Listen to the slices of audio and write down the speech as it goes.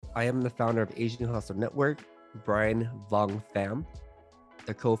I am the founder of Asian Hustle Network, Bryan Pham,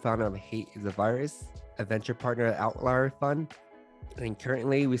 the co-founder of Hate is a Virus, a venture partner at Outlier Fund, and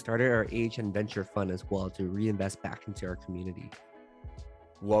currently we started our Asian Venture Fund as well to reinvest back into our community.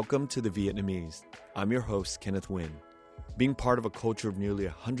 Welcome to The Vietnamese. I'm your host, Kenneth Nguyen. Being part of a culture of nearly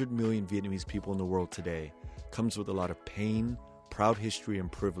 100 million Vietnamese people in the world today comes with a lot of pain, proud history, and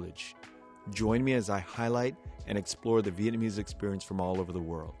privilege. Join me as I highlight and explore the Vietnamese experience from all over the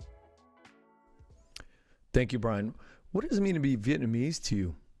world. Thank you, Bryan. What does it mean to be Vietnamese to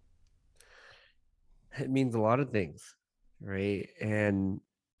you? It means a lot of things, right? And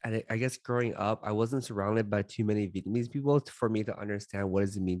I guess growing up, I wasn't surrounded by too many Vietnamese people for me to understand what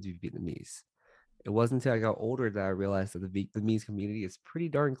does it mean to be Vietnamese. It wasn't until I got older that I realized that the Vietnamese community is pretty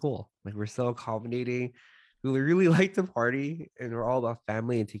darn cool. Like we're so accommodating. We really like to party and we're all about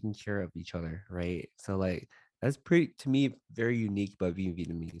family and taking care of each other, right? So like that's pretty to me very unique about being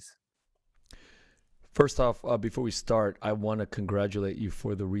Vietnamese. First off, before we start, I want to congratulate you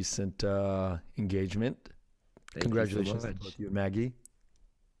for the recent engagement. Thank you so Congratulations to much. both you and Maggie.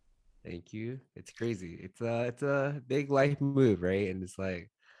 Thank you. It's crazy. It's a big life move, right? And it's like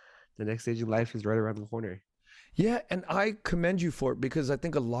the next stage in life is right around the corner. Yeah, and I commend you for it because I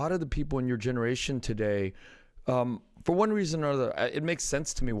think a lot of the people in your generation today, for one reason or other, it makes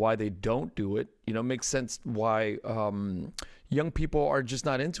sense to me why they don't do it. You know, it makes sense why young people are just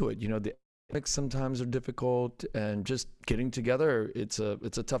not into it. You know, the economics sometimes are difficult, and just getting together, it's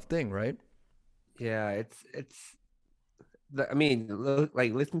a tough thing, right? Yeah, I mean,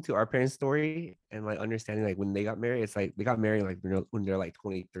 like listening to our parents' story and like understanding like when they got married, it's like they got married like when they're like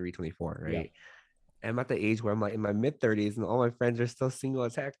 23, 24, Yeah. right? And I'm at the age where I'm like in my mid 30s and all my friends are still single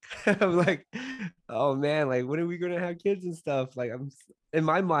as heck. I'm like, oh man, like when are we gonna have kids and stuff? Like in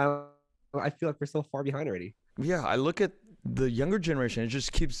my mind, I feel like we're so far behind already. Yeah, I look at the younger generation. It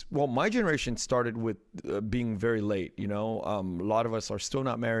just keeps. Well, my generation started with being very late. You know, a lot of us are still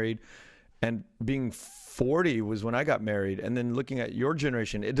not married, and being 40 was when I got married. And then looking at your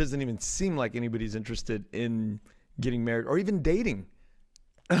generation, it doesn't even seem like anybody's interested in getting married or even dating.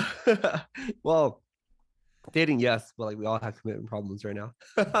 Well, dating, yes, but like we all have commitment problems right now.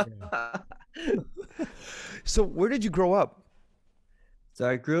 Yeah. So, where did you grow up? So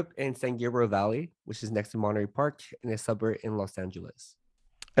I grew up in San Gabriel Valley, which is next to Monterey Park in a suburb in Los Angeles.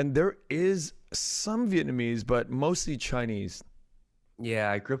 And there is some Vietnamese, but mostly Chinese. Yeah,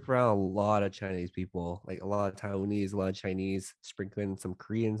 I grew up around a lot of Chinese people, like a lot of Taiwanese, a lot of Chinese, sprinkling some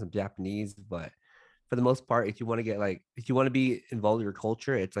Korean, some Japanese. But for the most part, if you want to get like, if you want to be involved in your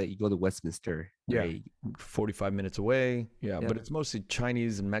culture, it's like you go to Westminster, Yeah, right? 45 minutes away. Yeah, but Yep. it's mostly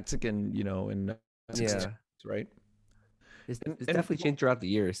Chinese and Mexican. You know, and Yeah. right. It's And definitely changed throughout the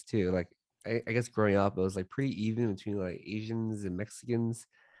years too. Like I guess growing up, it was like pretty even between like Asians and Mexicans.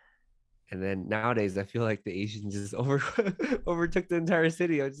 And then nowadays, I feel like the Asians just overtook the entire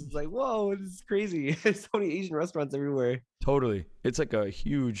city. I was just like, whoa, this is crazy. There's so many Asian restaurants everywhere. totally. It's like a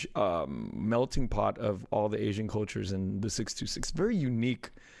huge melting pot of all the Asian cultures in the 626. Very unique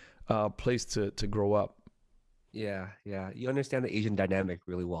place to grow up. Yeah, yeah. You understand the Asian dynamic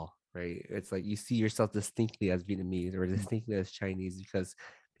really well, right? It's like you see yourself distinctly as Vietnamese or distinctly as Chinese because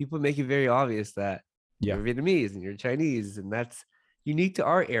people make it very obvious that Yeah. you're Vietnamese and you're Chinese, and that's unique to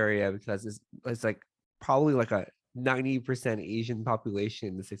our area because it's like probably like a 90% Asian population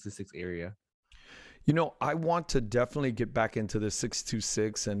in the 66 area. You know, I want to definitely get back into the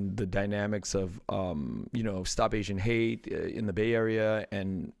 626 and the dynamics of, Stop Asian Hate in the Bay Area,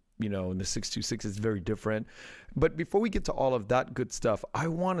 and, in the 626 is very different. But before we get to all of that good stuff, I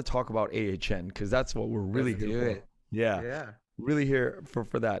want to talk about AHN because that's what we're Let's really here do for. it. Yeah, Yeah. really here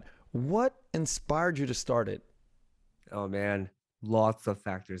for that. What inspired you to start it? Oh man, lots of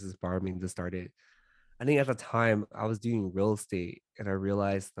factors inspired me to start it. I think at the time I was doing real estate and I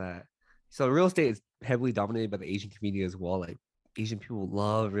realized that so real estate is heavily dominated by the Asian community as well. Like Asian people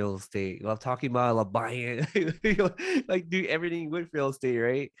love real estate, love talking about it, love buying it, like do everything with real estate,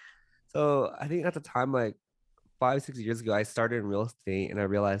 right? So I think at the time, like 5, 6 years ago, I started in real estate and I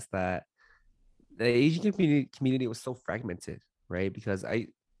realized that the Asian community was so fragmented, right? Because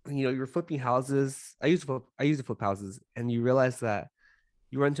you're flipping houses. I used to flip houses, and you realize that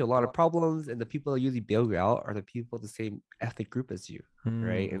you run into a lot of problems, and the people that usually bail you out are the people of the same ethnic group as you,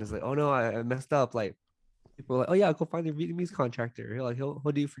 right? And it's Hmm. like, oh no, I messed up. Like people are like, oh yeah, go find a Vietnamese contractor. He'll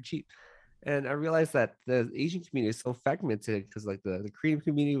do you for cheap. And I realized that the Asian community is so fragmented because like the Korean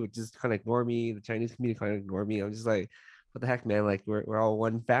community would just kind of ignore me, the Chinese community kind of ignore me. I'm just like, what the heck, man? Like we're all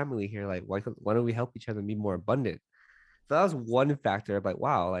one family here. Like why don't we help each other and be more abundant? So that was one factor. Like,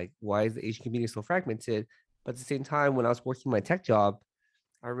 wow, like why is the Asian community so fragmented? But at the same time, when I was working my tech job,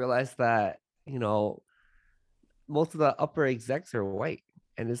 I realized that, you know, most of the upper execs are white.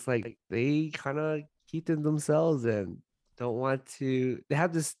 And it's like they kind of keep to themselves and don't want to, they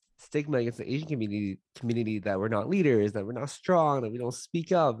have this stigma against the Asian community that we're not leaders, that we're not strong, that we don't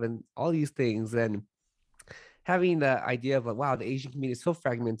speak up, and all these things. And having that idea of like, wow, the Asian community is so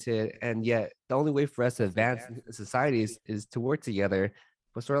fragmented, and yet the only way for us to advance in society is to work together,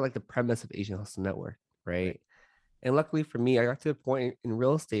 was sort of like the premise of Asian Hustle Network, right? And luckily for me, I got to a point in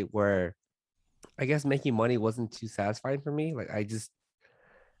real estate where I guess making money wasn't too satisfying for me. Like I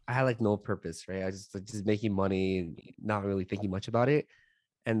had like no purpose, right? I just like just making money and not really thinking much about it.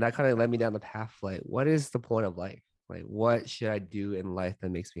 And that kind of led me down the path like, what is the point of life? Like, what should I do in life that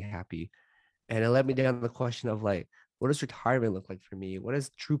makes me happy? And it led me down the question of like, what does retirement look like for me? What does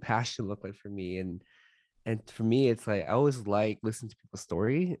true passion look like for me? And for me, it's like I always like listening to people's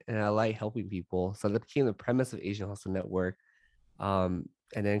story and I like helping people. So that became the premise of Asian Hustle Network. And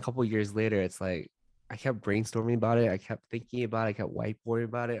then a couple of years later, it's like I kept brainstorming about it. I kept thinking about it. I kept whiteboarding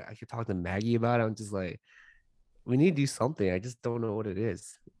about it. I kept talking to Maggie about it. I'm just like, we need to do something. I just don't know what it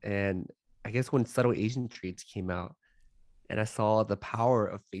is. And I guess when subtle Asian traits came out, and I saw the power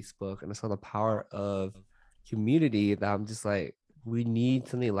of Facebook and I saw the power of community, that I'm just like, we need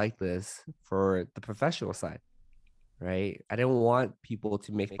something like this for the professional side, right? I didn't want people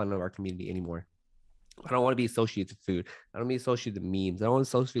to make fun of our community anymore. I don't want to be associated to food. I don't want to be associated to memes. I don't want to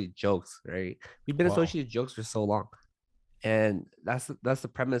associate jokes, right? We've been Wow. associated jokes for so long. And that's the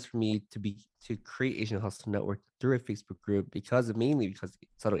premise for me to create Asian Hustle Network through a Facebook group, because mainly because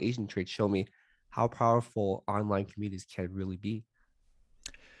subtle Asian traits show me how powerful online communities can really be.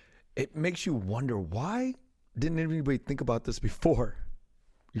 It makes you wonder, why didn't anybody think about this before?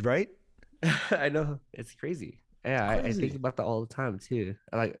 Right? I know, it's crazy. It's Yeah, I think crazy. about that all the time too.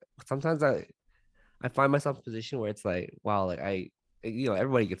 Like sometimes I find myself in a position where it's like, wow, like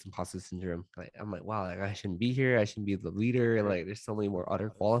everybody gets imposter syndrome. Like I'm like, wow, like I shouldn't be here. I shouldn't be the leader. Like there's so many more other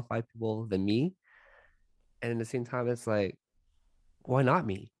qualified people than me. And at the same time, it's like, why not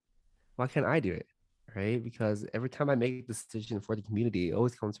me? Why can't I do it? Right? Because every time I make a decision for the community, it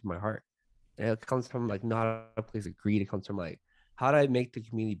always comes from my heart. And it comes from like not a place of greed. It comes from like, how do I make the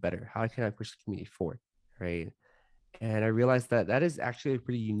community better? How can I push the community forward? Right. And I realized that that is actually a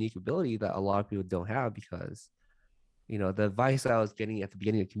pretty unique ability that a lot of people don't have, because the advice I was getting at the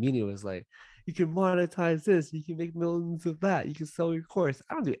beginning of the community was like, you can monetize this, you can make millions of that, you can sell your course.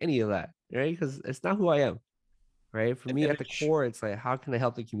 I don't do any of that, right? Because it's not who I am, right? For And, me, and at it the core, it's like, how can I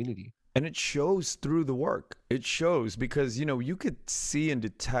help the community? and it shows through the work. It shows because you could see and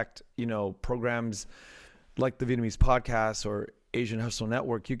detect programs like the Vietnamese podcast or Asian Hustle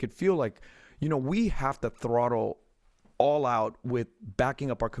Network. You could feel like we have to throttle all out with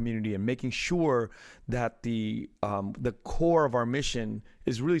backing up our community and making sure that the core of our mission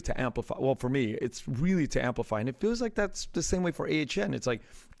is really to amplify. Well, for me, it's really to amplify, and it feels like that's the same way for AHN. It's like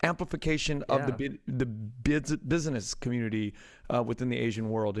amplification of Yeah. the business community within the Asian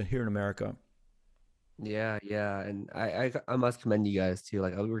world and here in America. Yeah, yeah, and I must commend you guys too.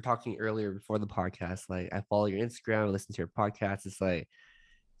 Like we were talking earlier before the podcast. Like I follow your Instagram, I listen to your podcast. It's like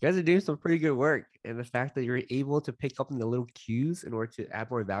you guys are doing some pretty good work, and the fact that you're able to pick up on the little cues in order to add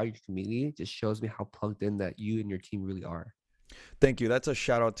more value to the community just shows me how plugged in that you and your team really are. Thank you. That's a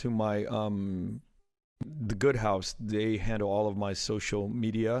shout out to my the Good House. They handle all of my social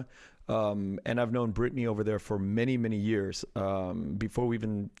media. And I've known Brittany over there for many, many years before we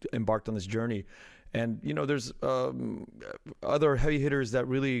even embarked on this journey. And there's other heavy hitters that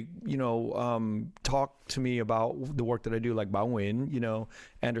really talk to me about the work that I do, like Bao Nguyen,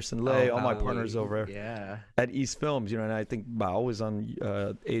 Anderson Lay, Oh, all my partners Bowie, over yeah, at East Films, and I think Bao is on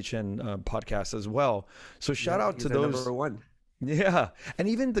HN podcast as well. So shout yep, out to he's our number those. one. Yeah, and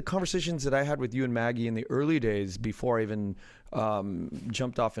even the conversations that I had with you and Maggie in the early days before I even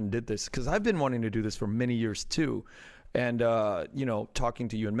jumped off and did this, because I've been wanting to do this for many years too, and talking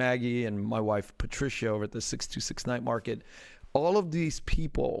to you and Maggie and my wife Patricia over at the 626 Night Market, all of these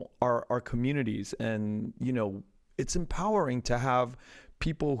people are communities, and it's empowering to have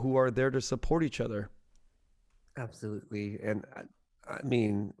people who are there to support each other. Absolutely. And I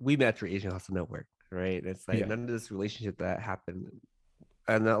mean, we met through Asian Hustle Network, right? It's like Yeah. none of this relationship that happened,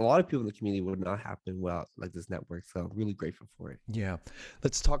 and a lot of people in the community would not happen without like this network. So I'm really grateful for it. Yeah.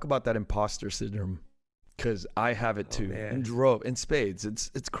 Let's talk about that imposter syndrome, because I have it Oh too, in man. in spades.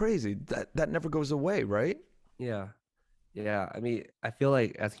 It's crazy that never goes away, right? Yeah. Yeah. I mean, I feel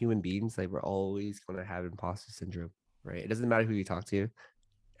like as human beings, like we're always gonna have imposter syndrome, right? It doesn't matter who you talk to.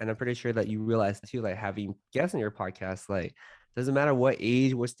 And I'm pretty sure that you realize too, like having guests on your podcast, like doesn't matter what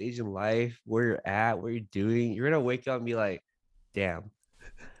age, what stage in life, where you're at, what you're doing, you're gonna wake up and be like, damn,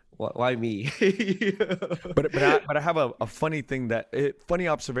 why me? But I have a funny thing funny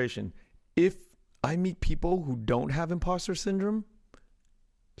observation. If I meet people who don't have imposter syndrome,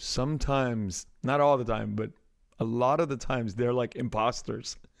 sometimes, not all the time, but a lot of the times they're like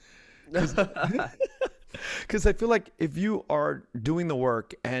imposters. Because I feel like if you are doing the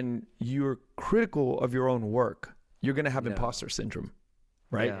work and you're critical of your own work, you're going to have Yeah, imposter syndrome,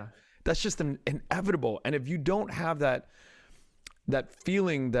 right? yeah, That's just inevitable. And if you don't have that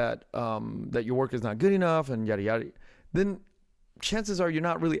feeling that that your work is not good enough and yada yada, then chances are you're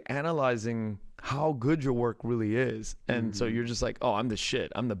not really analyzing how good your work really is, and so hmm, you're just like, oh, I'm the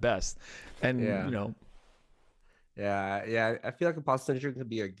shit, I'm the best, and yeah, yeah, yeah. I feel like imposter syndrome could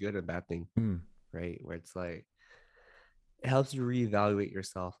be a good and bad thing, mm, right? Where it's like it helps you reevaluate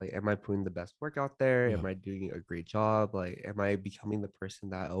yourself. Like, am I putting the best work out there? yeah, Am I doing a great job? Like, am I becoming the person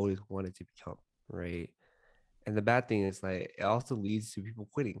that I always wanted to become? Right. And the bad thing is like it also leads to people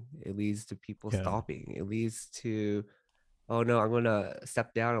quitting. It leads to people yeah, stopping. It leads to, oh no, I'm gonna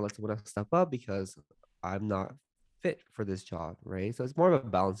step down and let someone else step up because I'm not fit for this job, right? So it's more of a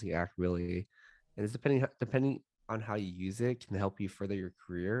balancing act, really. And it's depending on how you use it, can help you further your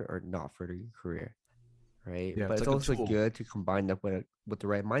career or not further your career, right? yeah. But It's it's like a also tool. good to combine that with the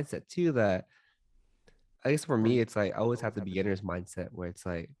right mindset too. That I guess for me, it's like I always have the beginner's mindset where it's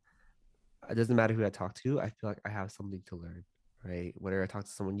like it doesn't matter who I talk to. I feel like I have something to learn, right? Whether I talk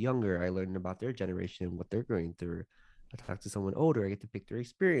to someone younger, I learn about their generation, what they're going through. I talk to someone older, I get to pick their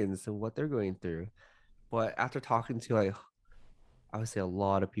experience and what they're going through. But after talking to like I would say a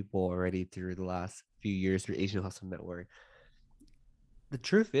lot of people already through the last few years through Asian Hustle Network, the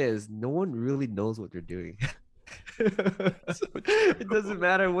truth is no one really knows what they're doing. So It true. doesn't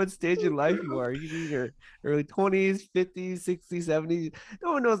matter what stage So in life you true. are. You can be in your early 20s, 50s, 60s, 70s.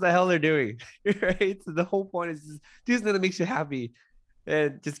 No one knows the hell they're doing. Right? So the whole point is just do something that makes you happy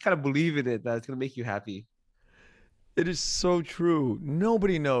and just kind of believe in it that it's gonna make you happy. It is so true.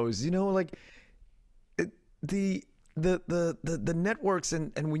 Nobody knows. Like it, the the networks,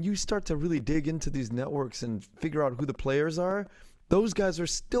 and when you start to really dig into these networks and figure out who the players are, those guys are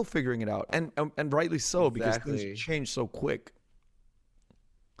still figuring it out, and rightly so, because things Exactly. change so quick.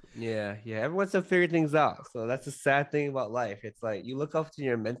 Yeah, yeah. Everyone still figure things out. So that's the sad thing about life. It's like you look up to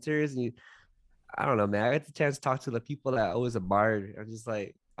your mentors and you I don't know, man. I get the chance to talk to the people that I always admired. I'm just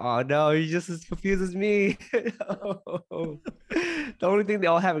like, oh no, you're just as confused as me. The only thing they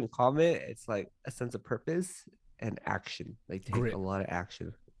all have in common, it's like a sense of purpose and action. They take a Grit. lot of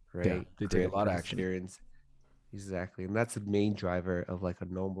action, Yeah, right? they take a Grit, lot of action. perseverance. Exactly. And that's the main driver of like a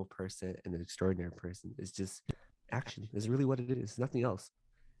normal person and an extraordinary person. It's just action. Is really what it is. Nothing else.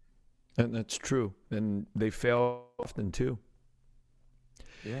 And that's true. And they fail often too.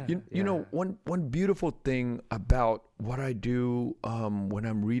 Yeah, You yeah. know, one beautiful thing about what I do when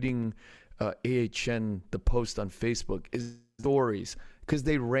I'm reading AHN, the post on Facebook, is stories, because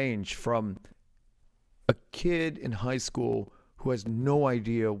they range from a kid in high school who has no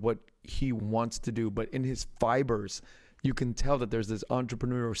idea what he wants to do, but in his fibers, you can tell that there's this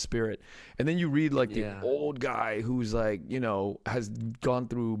entrepreneurial spirit. And then you read like the Yeah. old guy who's like, has gone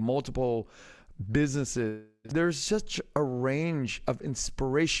through multiple businesses. There's such a range of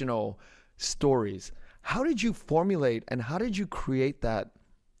inspirational stories. How did you formulate and how did you create that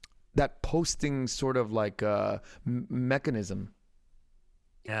posting sort of like mechanism?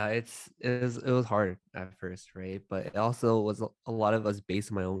 Yeah, it was hard at first, right? But it also was a lot of us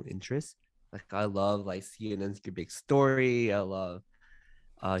based on my own interests. Like I love like CNN's Your Big Story. I love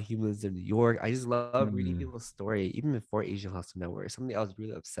Humans in New York. I just love reading Mm, people's story, even before Asian Hustle Network. Something I was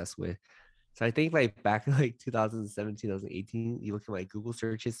really obsessed with. So I think like back in like 2017, 2018, you look at my Google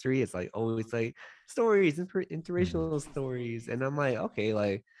search history, it's like always like stories, inspirational mm, stories. And I'm like, okay,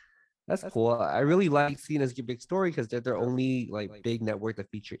 like that's cool. I really like seeing as a big story because they're their only like big network that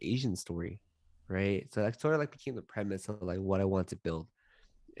feature Asian story, right? So that sort of like became the premise of like what I want to build.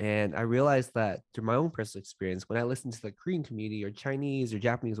 And I realized that through my own personal experience, when I listen to the Korean community or Chinese or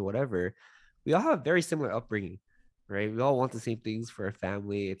Japanese or whatever, we all have very similar upbringing, right? We all want the same things for a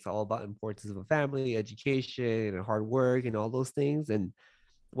family. It's all about importance of a family, education, and hard work, and all those things. And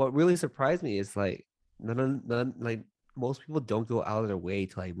what really surprised me is like none like most people don't go out of their way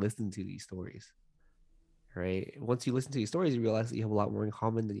to like listen to these stories, right? Once you listen to these stories, you realize that you have a lot more in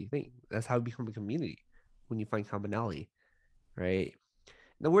common than you think. That's how you become a community when you find commonality, right?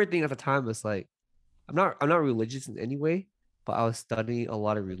 And the weird thing at the time was like I'm not religious in any way, but I was studying a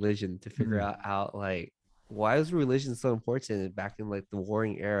lot of religion to figure mm. out like why was religion so important back in like the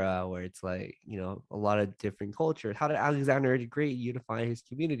warring era where it's like a lot of different cultures. How did Alexander the Great unify his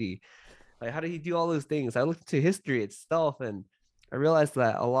community? Like, how did he do all those things? I looked into history itself, and I realized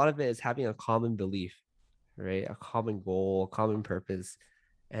that a lot of it is having a common belief, right? A common goal, a common purpose.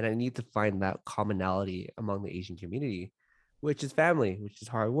 And I need to find that commonality among the Asian community, which is family, which is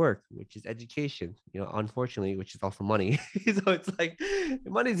hard work, which is education, unfortunately, which is also money. So it's like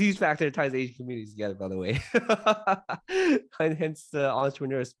money is a huge factor that ties Asian communities together, by the way. And hence the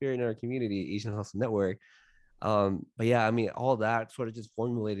entrepreneurial spirit in our community, Asian Hustle Network. But yeah, I mean, all that sort of just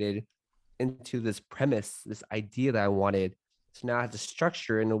formulated into this premise, this idea that I wanted to now have to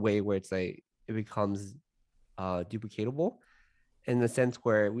structure in a way where it's like it becomes duplicatable in the sense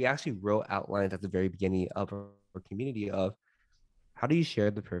where we actually wrote outlines at the very beginning of our community of how do you share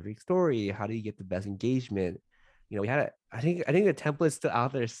the perfect story? How do you get the best engagement? We had I think the template's still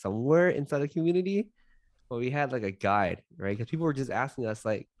out there somewhere inside the community, but we had like a guide, right? Because people were just asking us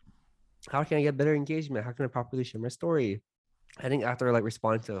like, how can I get better engagement? How can I properly share my story? I think after like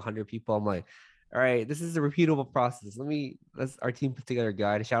responding to 100 people, I'm like, all right, this is a repeatable process. Let's our team put together a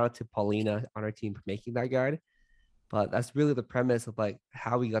guide. Shout out to Paulina on our team for making that guide. But that's really the premise of like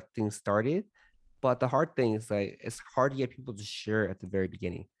how we got things started. But the hard thing is like it's hard to get people to share at the very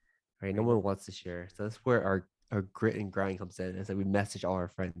beginning, right? No one wants to share. So that's where our grit and grind comes in. Is that we message all our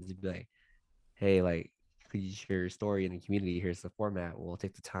friends to be like, hey, like, could you share your story in the community? Here's the format. We'll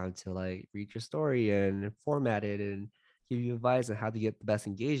take the time to like read your story and format it and give you advice on how to get the best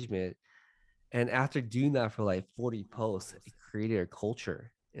engagement. And after doing that for like 40 posts, it created a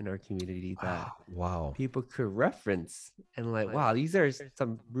culture in our community that Wow. people could reference and like, wow, these are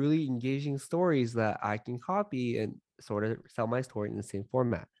some really engaging stories that I can copy and sort of sell my story in the same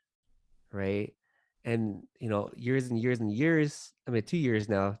format, right? And years and years and years, I mean 2 years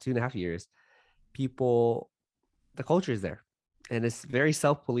now, 2.5 years, people, the culture is there. And it's very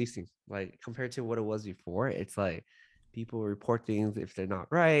self-policing. Like compared to what it was before, it's like people report things if they're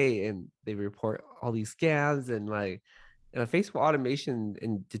not right and they report all these scams and like Facebook automation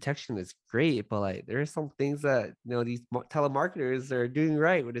and detection is great, but like there are some things that these telemarketers are doing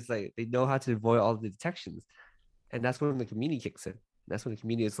right, where it's like they know how to avoid all the detections, and that's when the community kicks in. That's when the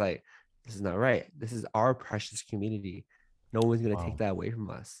community is like, "This is not right. This is our precious community. No one's gonna take Wow. that away from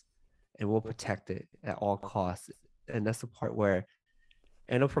us, and we'll protect it at all costs." And that's the part where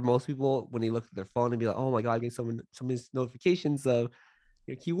I know for most people, when they look at their phone and be like, "Oh my god, I get so many notifications of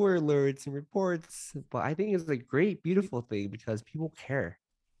keyword alerts and reports," but I think it's a great, beautiful thing because people care,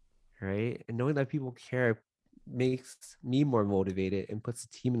 right? And knowing that people care makes me more motivated and puts the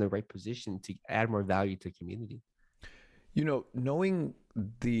team in the right position to add more value to the community. Knowing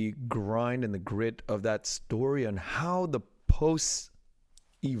the grind and the grit of that story and how the posts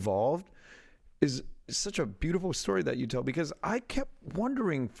evolved is such a beautiful story that you tell, because I kept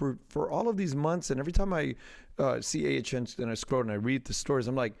wondering for all of these months, and every time I see AHN and I scroll and I read the stories,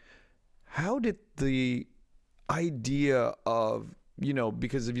 I'm like, how did the idea of,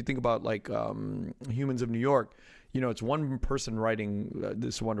 because if you think about like Humans of New York, it's one person writing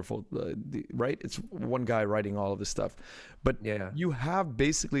this wonderful, right? It's one guy writing all of this stuff, but Yeah. you have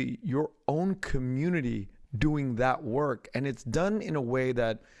basically your own community doing that work, and it's done in a way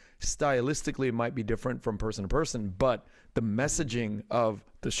that stylistically it might be different from person to person, but the messaging of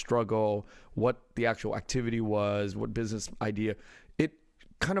the struggle, what the actual activity was, what business idea, it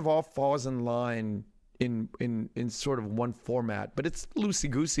kind of all falls in line in sort of one format. But it's loosey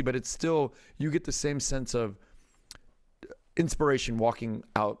goosey, but it's still, you get the same sense of inspiration walking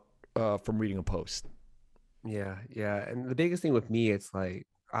out from reading a post. Yeah, yeah. And the biggest thing with me, it's like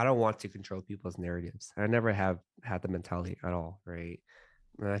I don't want to control people's narratives. I never have had the mentality at all, right?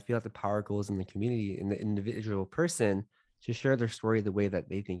 And I feel like the power goes in the community, in the individual person to share their story the way that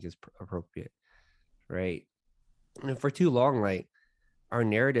they think is appropriate, right? And for too long, like our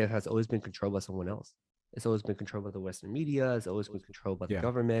narrative has always been controlled by someone else. It's always been controlled by the Western media. It's always been controlled by the Yeah.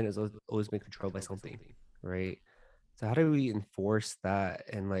 government. It's always been controlled by something, right? So how do we enforce that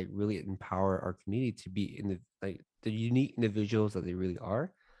and like really empower our community to be in the unique individuals that they really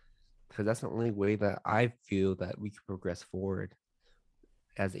are? Because that's the only way that I feel that we can progress forward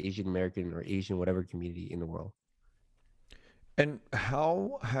as Asian American or Asian whatever community in the world. And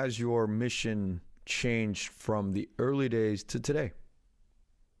how has your mission changed from the early days to today?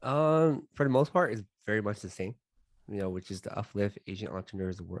 For the most part, it's very much the same, which is to uplift Asian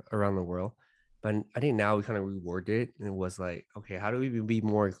entrepreneurs around the world. But I think now we kind of reward it, and it was like, okay, how do we be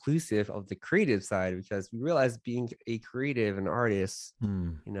more inclusive of the creative side? Because we realize being a creative and artist,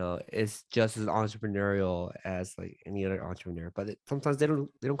 Hmm. is just as entrepreneurial as like any other entrepreneur. But sometimes they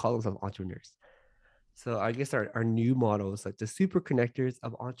don't call themselves entrepreneurs. So I guess our new model is like the super connectors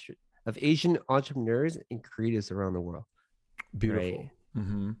of Asian entrepreneurs and creatives around the world, right? Beautiful.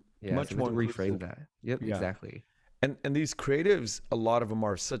 Mm-hmm. Yeah, so Much we have more to reframe inclusive. that. Yep, Yeah. exactly. And these creatives, a lot of them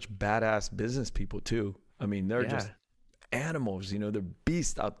are such badass business people too. I mean, they're just Yeah, animals, they're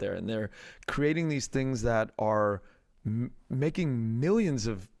beasts out there, and they're creating these things that are making millions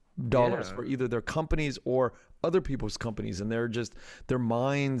of dollars yeah, for either their companies or other people's companies. And they're just their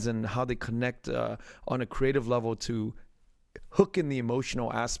minds and how they connect on a creative level to hook in the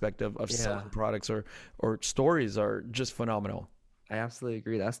emotional aspect of yeah. selling products or stories are just phenomenal. I absolutely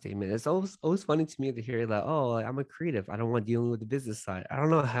agree with that statement. It's always funny to me to hear that, oh, like, I'm a creative. I don't want dealing with the business side. I don't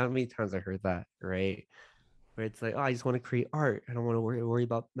know how many times I heard that, right? Where it's like, oh, I just want to create art. I don't want to worry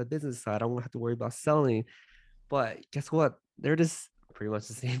about the business side. I don't want to have to worry about selling. But guess what? They're just pretty much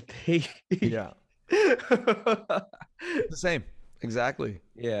the same thing. Yeah, the same, exactly.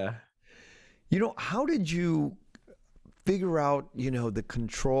 Yeah. How did you figure out, the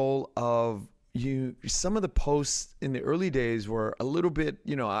control of you? Some of the posts in the early days were a little bit,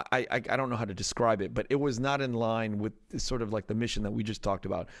 I don't know how to describe it, but it was not in line with sort of like the mission that we just talked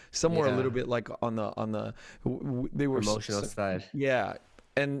about. Some were a little Yeah. bit like they were, Promotional side. yeah.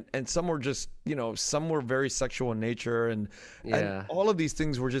 And some were just, some were very sexual in nature, and Yeah. all of these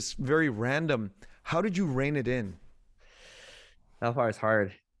things were just very random. How did you rein it in? That part is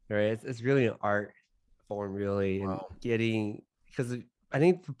hard, right? It's really an art form, really, and Wow. getting because I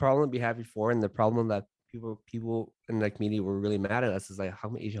think the problem we had before and the problem that people in the community were really mad at us is like how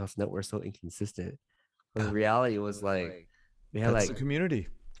come Asian House Network is so inconsistent. But the reality was like we had That's the like community.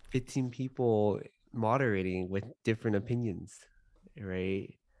 15 people moderating with different opinions,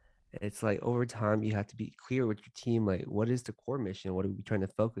 right? It's like over time you have to be clear with your team, like what is the core mission? What are we trying to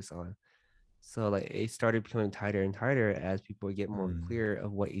focus on? So like it started becoming tighter and tighter as people get more Mm. clear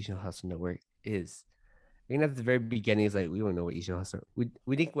of what Asian Hustle Network is. I think at the very beginning is like we don't know what Asian Hustle.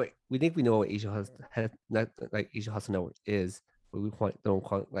 We think we know what Asian Hustle not like Asian Hustle Network is, but we don't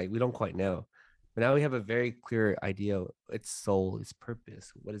quite know. But now we have a very clear idea of its soul, its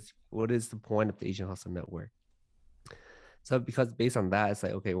purpose. What is the point of the Asian Hustle Network? So because based on that, it's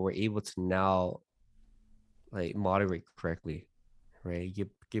like okay, we're able to now like moderate correctly, right?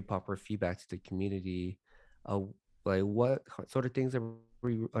 Give proper feedback to the community. Uh, like what sort of things are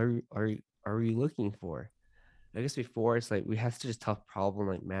we looking for? I guess before it's like we have such a tough problem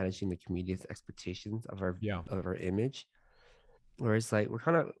like managing the community's expectations Yeah. of our image, where it's like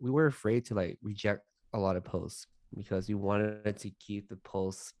we were afraid to like reject a lot of posts because we wanted to keep the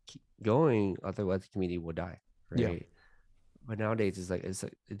posts going, otherwise the community will die, Yeah. right? But nowadays it's a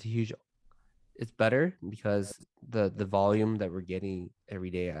huge it's better because the volume that we're getting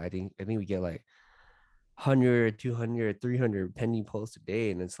every day, I think we get like 100, 200, 300 pending posts a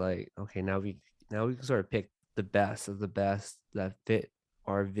day, and it's like okay, now we can sort of pick the best of the best that fit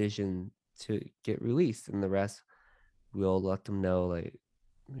our vision to get released, and the rest we'll let them know like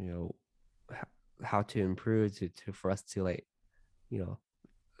you know how to improve to for us to like you know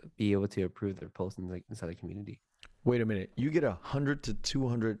be able to approve their posts in like inside the community. Wait a minute. You get 100 to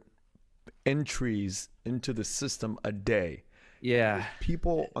 200 entries into the system a day. Yeah, There's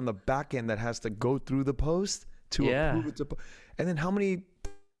people on the back end that has to go through the post to yeah. approve it. And then how many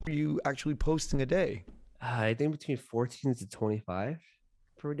are you actually posting a day? I think between 14 to 25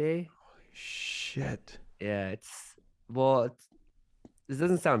 per day. Shit. Yeah, well, it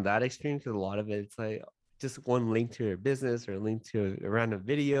doesn't sound that extreme because a lot of it's like just one link to your business or a link to a random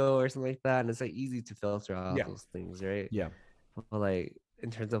video or something like that, and it's like easy to filter out Yeah. those things, right? Yeah. But like in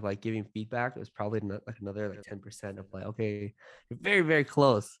terms of like giving feedback, it was probably not like another like 10% of like, okay, you're very very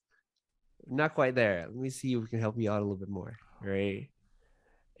close, not quite there. Let me see if we can help you out a little bit more, right?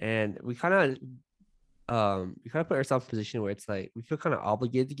 And we kind of put ourselves in a position where it's like we feel kind of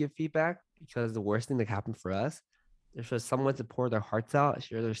obligated to give feedback because the worst thing that happened for us is for someone to pour their hearts out,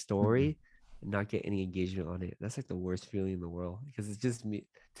 share their Mhm. story, and not get any engagement on it. That's like the worst feeling in the world because it's just me.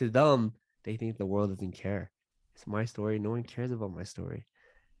 To them, they think the world doesn't care. It's my story. No one cares about my story,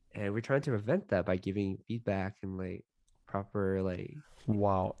 and we're trying to prevent that by giving feedback and like proper like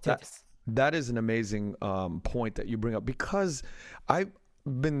Wow. tips. That is an amazing point that you bring up, because I've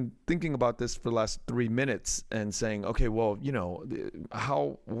been thinking about this for the last 3 minutes and saying, okay, well,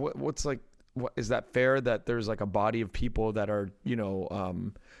 what's like, what is that fair that there's like a body of people that are,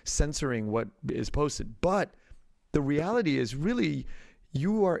 censoring what is posted? But the reality is really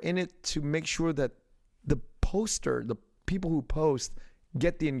you are in it to make sure that the people who post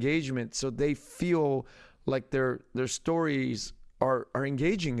get the engagement so they feel like their stories are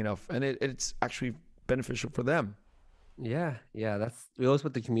engaging enough, and it's actually beneficial for them. Yeah, yeah, that's we always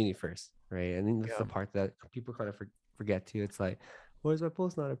put the community first, right? I think that's Yeah. the part that people kind of forget too. It's like, why is my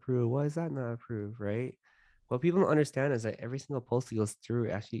post not approved? Why is that not approved, right? What people don't understand is that every single post that goes through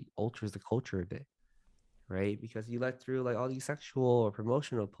actually alters the culture a bit, right? Because you let through like all these sexual or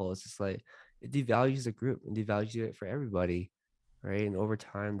promotional posts, it's like it devalues the group and devalues it for everybody, right? And over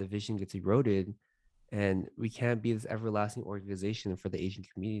time, the vision gets eroded, and we can't be this everlasting organization for the Asian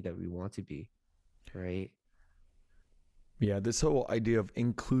community that we want to be, right? Yeah, this whole idea of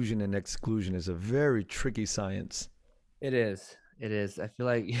inclusion and exclusion is a very tricky science. It is. It is. I feel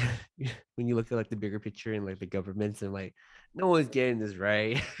like when you look at like the bigger picture and like the governments and like no one's getting this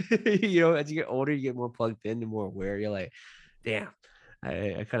right. As you get older, you get more plugged in and more aware. You're like, damn,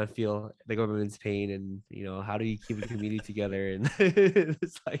 I kind of feel the government's pain and how do you keep a community together? And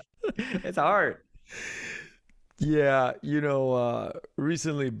it's like it's hard. Yeah,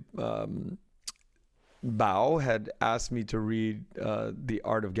 recently Bao had asked me to read The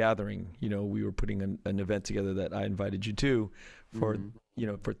Art of Gathering. We were putting an event together that I invited you to for,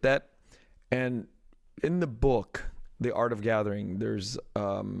 Mm, for that. And in the book, The Art of Gathering, there's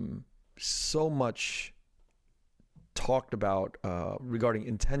so much talked about regarding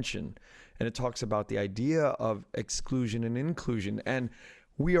intention. And it talks about the idea of exclusion and inclusion. And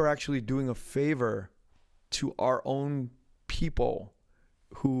we are actually doing a favor to our own people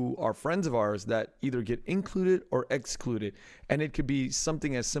who are friends of ours that either get included or excluded. And it could be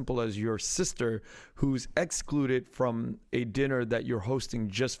something as simple as your sister who's excluded from a dinner that you're hosting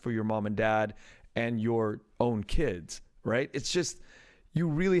just for your mom and dad and your own kids, right? It's just, you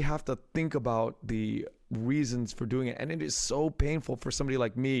really have to think about the reasons for doing it. And it is so painful for somebody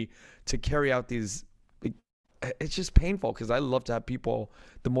like me to carry out these. It's just painful because I love to have people,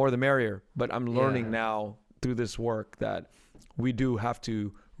 the more the merrier. But I'm learning yeah. now through this work that we do have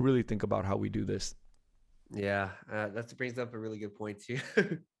to really think about how we do this. Yeah. That brings up a really good point too.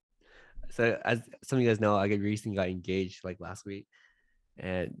 So as some of you guys know, I recently got engaged like last week.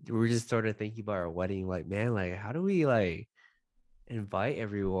 And we were just sort of thinking about our wedding, like, man, like, how do we like invite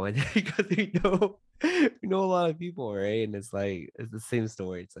everyone? Because we know a lot of people, right? And it's like it's the same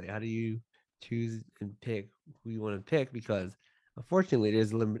story. It's like, how do you choose and pick who you want to pick? Because unfortunately,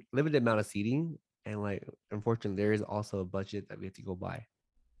 there's a limited amount of seating, and like, unfortunately, there is also a budget that we have to go by,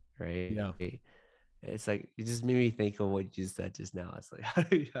 right? Yeah. It's like it just made me think of what you just said just now. It's like,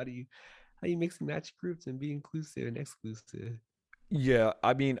 how do you mix and match groups and be inclusive and exclusive? Yeah,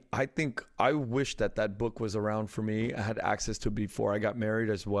 I mean, I think I wish that that book was around for me. I had access to it before I got married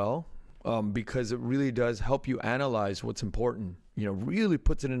as well, because it really does help you analyze what's important. Really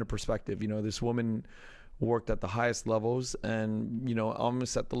puts it into perspective. This woman worked at the highest levels and,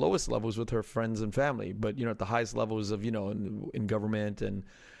 almost at the lowest levels with her friends and family, but, at the highest levels of, in government and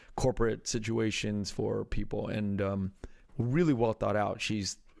corporate situations for people. And really well thought out.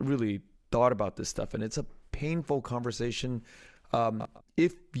 She's really thought about this stuff. And it's a painful conversation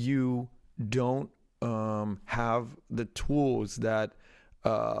if you don't have the tools that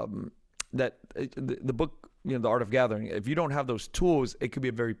the book, The Art of Gathering. If you don't have those tools, it could be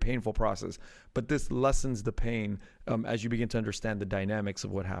a very painful process. But this lessens the pain as you begin to understand the dynamics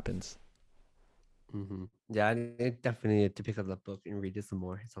of what happens. Yeah, I definitely need to pick up that book and read it some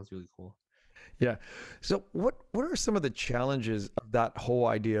more. It sounds really cool. Yeah. So what are some of the challenges of that whole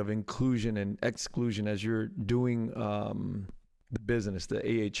idea of inclusion and exclusion as you're doing the business, the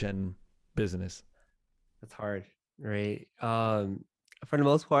AHN business? That's hard, right? For the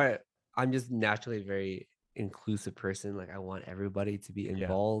most part, I'm just naturally a very inclusive person. Like I want everybody to be Yeah.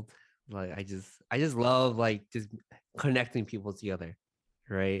 involved. Like I just love like just connecting people together,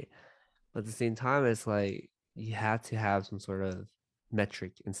 right? But at the same time, it's like you have to have some sort of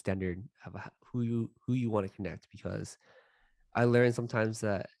metric and standard of who you want to connect because I learned sometimes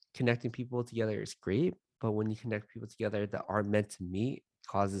that connecting people together is great, but when you connect people together that aren't meant to meet,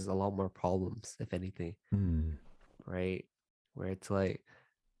 causes a lot more problems, if anything, Mm. right? Where it's like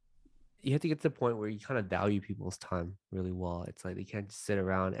you have to get to the point where you kind of value people's time really well. It's like they can't just sit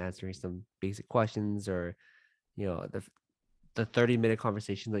around answering some basic questions or the 30-minute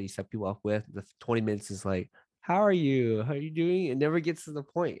conversation that you set people up with. The 20 minutes is like, how are you? How are you doing? It never gets to the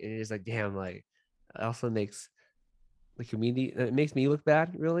point. And it's like, damn, like it also makes the community it makes me look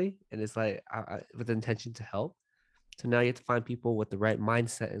bad really, and it's like with the intention to help. So now you have to find people with the right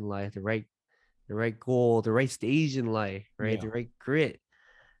mindset in life, the right goal, the right stage in life, right, Yeah. the right grit.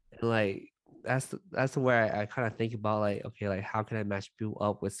 And like that's the where I kind of think about like, okay, like how can I match people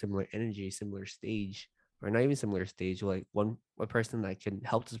up with similar energy, similar stage, or not even similar stage, like one person that can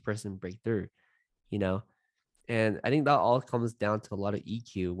help this person break through, you know. And I think that all comes down to a lot of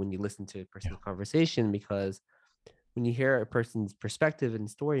EQ when you listen to a Yeah. person's conversation, because when you hear a person's perspective and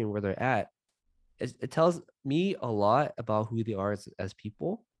story and where they're at, it tells me a lot about who they are as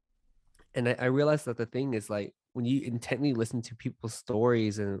people. And I realized that the thing is like when you intently listen to people's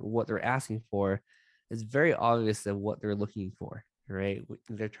stories and what they're asking for, it's very obvious of what they're looking for, right?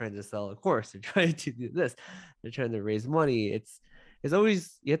 They're trying to sell a course, they're trying to do this, they're trying to raise money. It's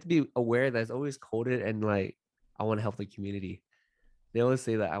always, you have to be aware that it's always coded and like, I want to help the community. They always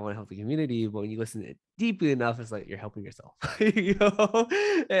say that I want to help the community, but when you listen to it deeply enough, it's like you're helping yourself, you know?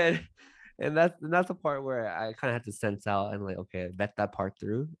 And that's the part where I kind of have to sense out and like, okay, vet that part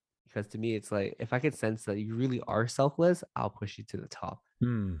through. Because to me, it's like if I can sense that you really are selfless, I'll push you to the top,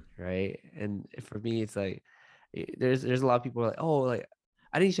 Hmm. right? And for me, it's like there's a lot of people who are like, oh, like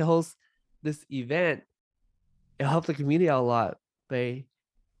I think you should host this event. It'll help the community out a lot. But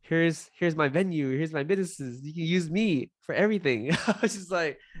here's my venue, here's my businesses. You can use me for everything. I was just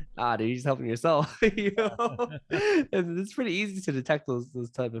like, nah, dude, you're just helping yourself, you know. And it's pretty easy to detect those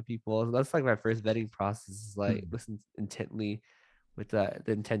type of people. So that's like my first vetting process is like Hmm. listen intently with the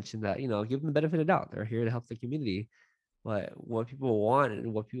intention that, you know, give them the benefit of the doubt. They're here to help the community. But what people want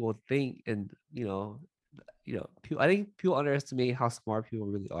and what people think, and people, I think people underestimate how smart people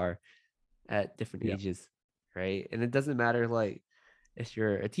really are at different Yeah. ages, right? And it doesn't matter like if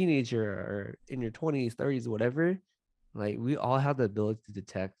you're a teenager or in your 20s, 30s, whatever, like we all have the ability to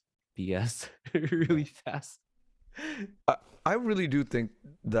detect BS really fast. I, I really do think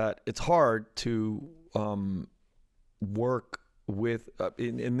that it's hard to work with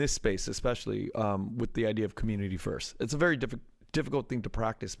in this space, especially with the idea of community first. It's a very difficult thing to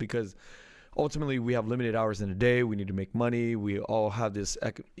practice because ultimately we have limited hours in a day. We need to make money. We all have this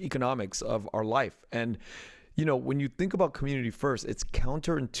economics of our life. And, you know, when you think about community first, it's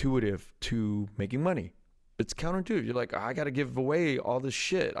counterintuitive to making money. It's counterintuitive. You're like, I got to give away all this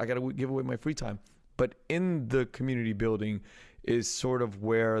shit. I got to give away my free time. But in the community building is sort of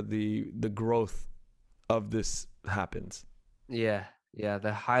where the growth of this happens. Yeah, yeah,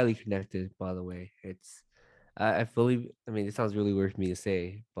 they're highly connected, by the way. I fully, I mean, it sounds really weird for me to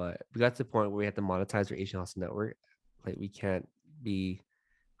say, but we got to the point where we had to monetize our Asian Hustle Network. Like, we can't be,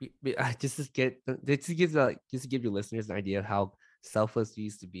 just to just to give your listeners an idea of how selfless we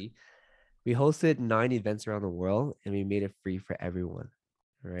used to be. We hosted 9 events around the world and we made it free for everyone,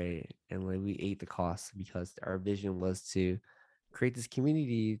 right? And like we ate the cost because our vision was to create this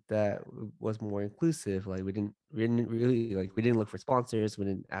community that was more inclusive. Like we didn't really like we didn't look for sponsors, we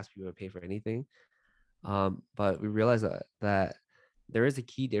didn't ask people to pay for anything. But we realized that there is a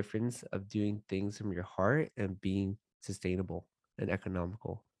key difference of doing things from your heart and being sustainable and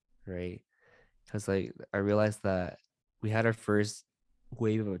economical, right? Because like I realized that we had our first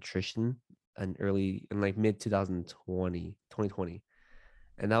wave of attrition in like mid 2020,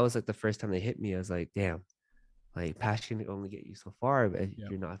 and that was like the first time they hit me. I was like, damn, like passion can only get you so far, but if Yeah.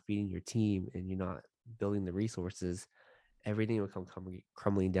 you're not feeding your team and you're not building the resources, everything will come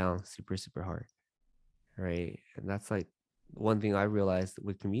crumbling down super super hard, right? And that's like one thing I realized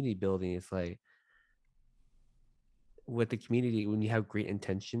with community building is like with the community when you have great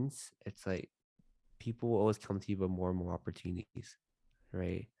intentions, it's like people will always come to you with more and more opportunities,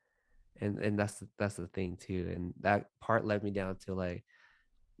 right? And that's the thing too. And that part led me down to like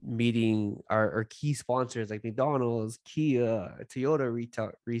meeting our key sponsors like McDonald's, Kia, Toyota reached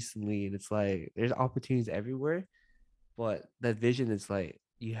out recently, and it's like there's opportunities everywhere, but that vision is like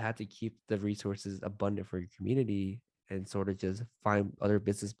you have to keep the resources abundant for your community and sort of just find other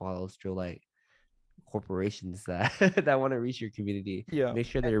business models through like corporations that that want to reach your community. Yeah. Make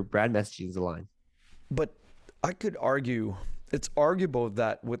sure that your brand messaging is aligned. But I could argue, it's arguable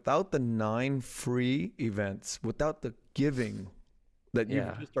that without the 9 free events, without the giving that you've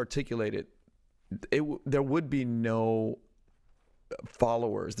Yeah. just articulated, there would be no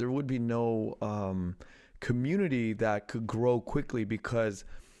followers. There would be no community that could grow quickly because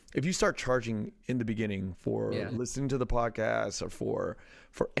if you start charging in the beginning for Yeah. listening to the podcast or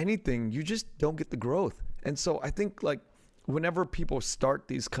for anything, you just don't get the growth. And so I think like whenever people start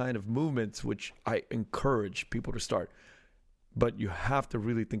these kind of movements, which I encourage people to start, but you have to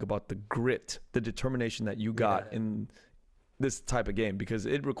really think about the grit, the determination that you got Yeah. in this type of game because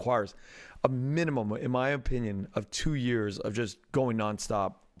it requires a minimum, in my opinion, of 2 years of just going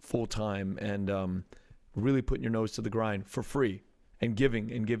nonstop, full time, and really putting your nose to the grind for free and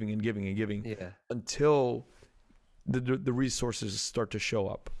giving and giving and giving and giving Yeah. until the resources start to show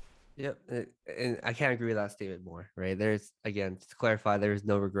up. Yep. And I can't agree with that statement more, right? There's, again, to clarify, there is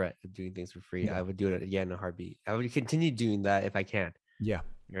no regret of doing things for free. I No. would do it again in a heartbeat. I would continue doing that if I can, Yeah.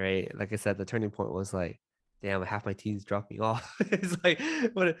 right? Like I said, the turning point was like, damn, half my teams dropped me off. It's like,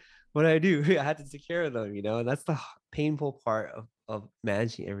 what do I do? I had to take care of them, you know? And that's the painful part of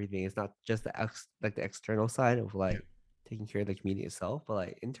managing everything. It's not just like the external side of Yeah. like taking care of the community itself, but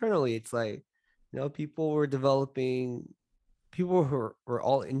like internally, it's like, people were developing, people who were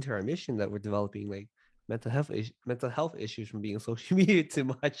all into our mission that we're developing like mental health issues from being on social media too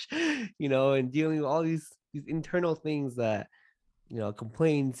much, and dealing with all these internal things that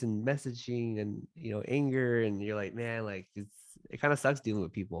complaints and messaging and anger, and you're like, man, like it kind of sucks dealing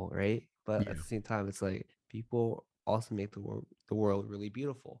with people, right? But at Yeah. the same time, it's like people also make the world really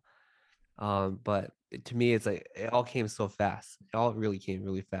beautiful. But to me, it's like it all came so fast. It all really came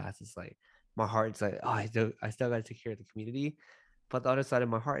really fast. It's like my heart's like, oh, I still got to take care of the community, but the other side of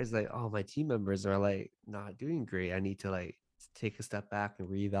my heart is like, oh, my team members are like not doing great. I need to like take a step back and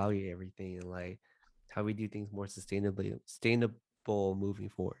reevaluate everything and like how we do things more sustainable moving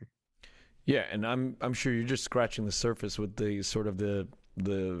forward. Yeah, and I'm sure you're just scratching the surface with the sort of the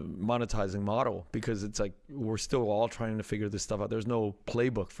monetizing model, because it's like we're still all trying to figure this stuff out. There's no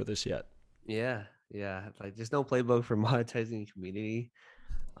playbook for this yet. Yeah, yeah. Like there's no playbook for monetizing the community.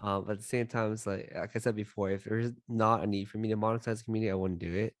 But at the same time, it's like I said before, if there's not a need for me to monetize the community, I wouldn't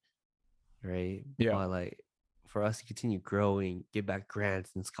do it, right? Yeah. But like for us to continue growing, give back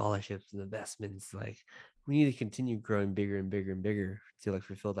grants and scholarships and investments, like we need to continue growing bigger and bigger and bigger to like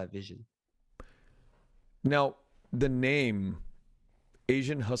fulfill that vision. Now, the name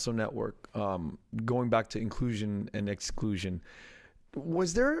Asian Hustle Network, going back to inclusion and exclusion,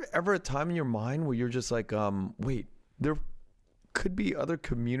 was there ever a time in your mind where you're just like, wait, there could be other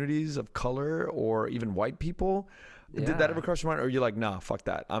communities of color or even white people? Did that ever Yeah. cross your mind? Or you're like, nah, fuck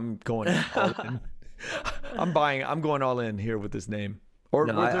that. I'm going all in. I'm going all in here with this name. Or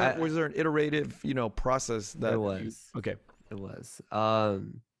No, I was there an iterative, process there that you, was. okay. It was.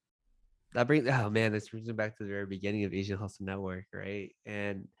 That brings oh man, this brings me back to the very beginning of Asian Hustle Network, right?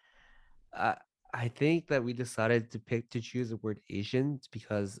 And I I think that we decided to choose the word Asian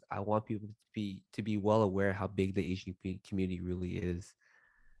because I want people to be well aware how big the Asian community really is,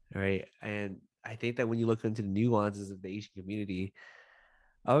 right? And I think that when you look into the nuances of the Asian community,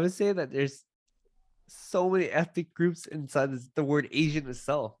 I would say that there's so many ethnic groups inside the word Asian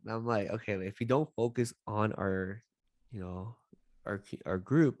itself. And I'm like, okay, like, if we don't focus on you know, our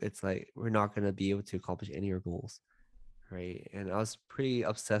group, it's like we're not gonna be able to accomplish any of our goals, right? And I was pretty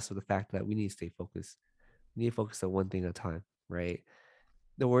obsessed with the fact that we need to stay focused. We need to focus on one thing at a time, right?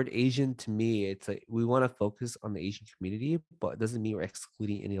 The word Asian to me, it's like we want to focus on the Asian community, but it doesn't mean we're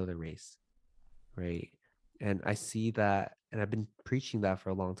excluding any other race, right? And I see that, and I've been preaching that for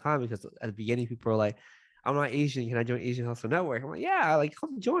a long time because at the beginning, people are like, "I'm not Asian. Can I join Asian Hustle Network?" I'm like, "Yeah, like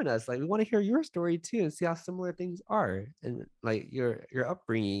come join us. Like we want to hear your story too and see how similar things are, and like your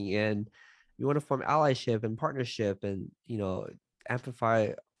upbringing, and we want to form allyship and partnership, and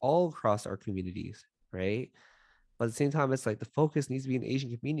amplify all across our communities, right?" But at the same time, it's like the focus needs to be in the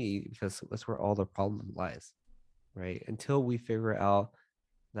Asian community because that's where all the problem lies, right? Until we figure out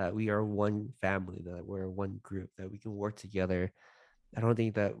that we are one family, that we're one group, that we can work together. I don't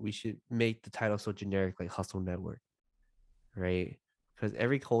think that we should make the title so generic like Hustle Network, right? Because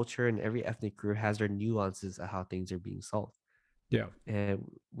every culture and every ethnic group has their nuances of how things are being solved. Yeah. And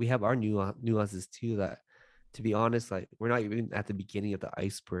we have our nuances too that, to be honest, like we're not even at the beginning of the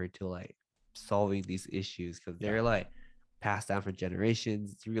iceberg to like solving these issues because Yeah. they're like passed down for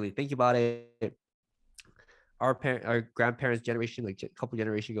generations. To really think about it, our grandparents' generation, like a couple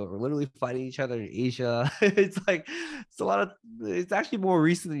generations ago, were literally fighting each other in Asia. It's actually more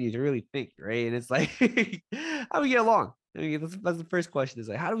recent than you really think, right? And it's like, how do we get along? I mean, that's the first question. Is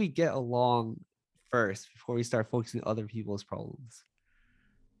like, how do we get along first before we start focusing on other people's problems?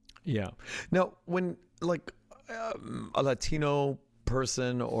 Yeah. Now, when like a Latino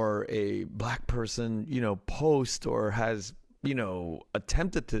person or a black person, post or has,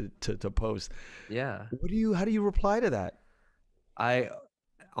 attempted to post, Yeah, how do you reply to that? I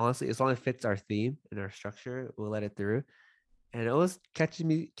honestly, as long as it fits our theme and our structure, we'll let it through. And it always catches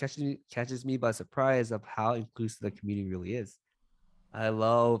me by surprise of how inclusive the community really is. I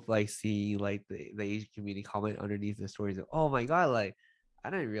love like seeing like the Asian community comment underneath the stories of, oh my god, like I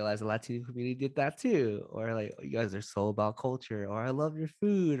didn't realize the Latino community did that too, or like, oh, you guys are so about culture, or I love your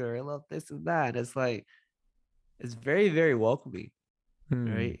food, or I love this and that. And it's like it's very very welcoming,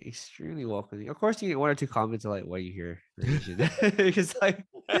 Hmm. right? Extremely welcoming. Of course, you get one or two comments like, "Why are you here? You're Asian." It's like,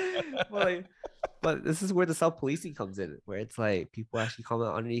 but like, but this is where the self policing comes in, where it's like people actually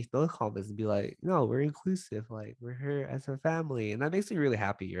comment underneath those comments and be like, "No, we're inclusive. Like we're here as a family," and that makes me really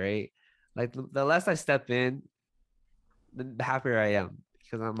happy, right? Like the less I step in, the happier I am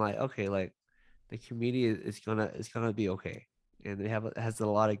because I'm like, okay, like the community is gonna be okay, and they have has a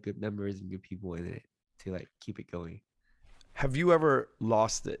lot of good members and good people in it to like keep it going. Have you ever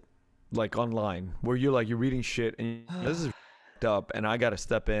lost it, like online, where you're reading shit and this is f***ed up, and I got to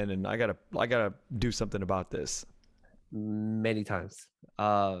step in and I gotta do something about this? Many times.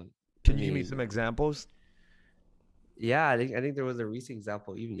 I Can you give me mean, some examples? yeah, I think there was a recent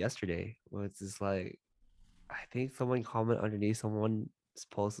example even yesterday where it's just like I think someone comment underneath someone's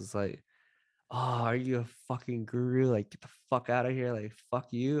post is like, "Oh, are you a fucking guru? Like, get the fuck out of here! Like, fuck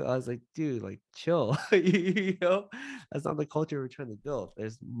you." I was like, "Dude, like, chill." You know, that's not the culture we're trying to build.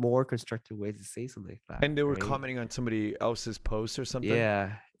 There's more constructive ways to say something like that, And they were right? commenting on somebody else's post or something.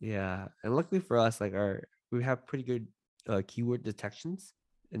 Yeah, yeah. And luckily for us, like our we have pretty good keyword detections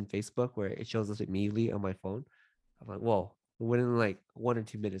in Facebook where it shows us immediately on my phone. I'm like, whoa, within like 1 or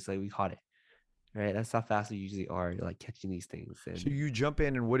 2 minutes, like we caught it. Right. That's how fast we usually are, like catching these things. So And you jump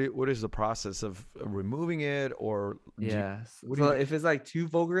in, and what is the process of removing it, or do you, yeah. what do So you if it's like too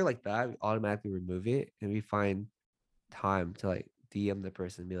vulgar like that, we automatically remove it and we find time to like DM the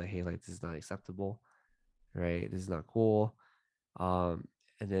person and be like, hey, like this is not acceptable. Right. This is not cool. Um,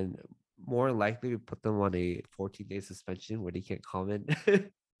 and then more than likely we put them on a 14-day suspension where they can't comment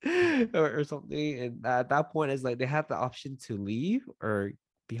or something. And at that point, it's like they have the option to leave or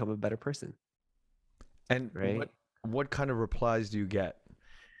become a better person, and right? what kind of replies do you get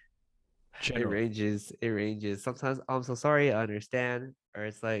It generally? ranges. It ranges. Sometimes I'm so sorry, I understand. Or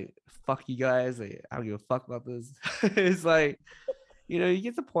it's like, fuck you guys. Like, I don't give a fuck about this. It's like, you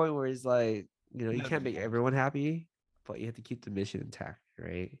get to the point where it's like, you That's can't make bullshit. everyone happy, but you have to keep the mission intact,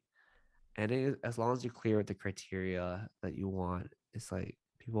 right? And as long as you're clear with the criteria that you want, it's like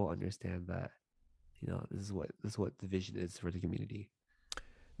people understand that, this is what the vision is for the community.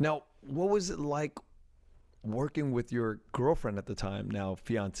 Now, what was it like working with your girlfriend at the time, now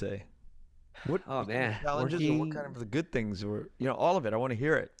fiance? Oh What kind of man, challenges or what kind of the good things, or all of it? I want to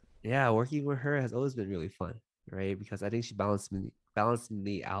hear it. working with her has always been really fun, right? Because I think she balanced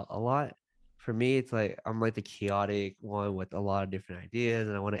me out a lot. For me, it's like I'm like the chaotic one with a lot of different ideas,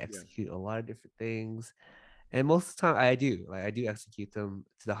 and I want to Yeah. execute a lot of different things. And most of the time, I do execute them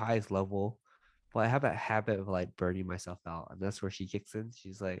to the highest level, but I have a habit of like burning myself out, and that's where she kicks in.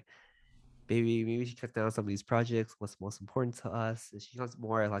 She's like, "Baby, maybe we should cut down some of these projects. What's most important to us?" And she comes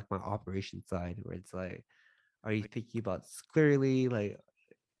more at like my operation side, where it's like, "Are you thinking about this clearly? Like,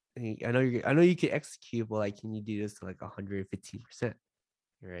 I know you can execute, but like, can you do this to like 115%,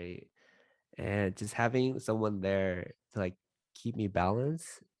 right?" And just having someone there to like keep me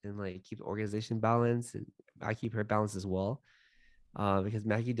balanced and like keep the organization balanced, and I keep her balanced as well. Because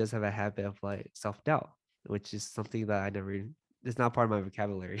Maggie does have a habit of like self doubt, which is something that I never. It's not part of my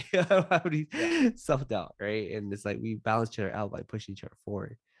vocabulary. I don't have any Yeah. self doubt, right? And it's like we balance each other out by pushing each other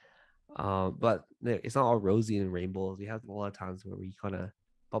forward. But it's not all rosy and rainbows. We have a lot of times where we kind of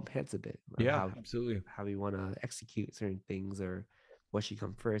bump heads a bit on Yeah, how absolutely. how we want to execute certain things or what should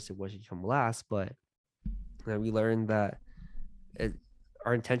come first and what should come last. But we learned that it,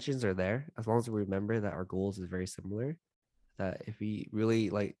 our intentions are there as long as we remember that our goals is very similar. That if we really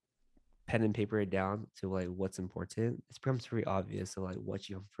like pen and paper it down to like what's important, it becomes pretty obvious to like what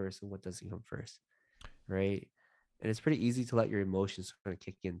you come first and what doesn't come first, right? And it's pretty easy to let your emotions kind of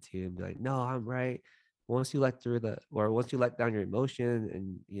kick in too and be like, no, I'm right. Once you let down your emotion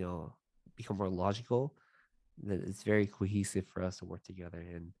and become more logical, then it's very cohesive for us to work together.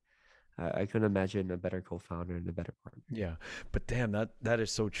 And I couldn't imagine a better co-founder and a better partner. Yeah, but damn, that is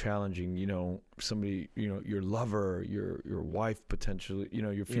so challenging. Somebody, your lover, your wife, potentially,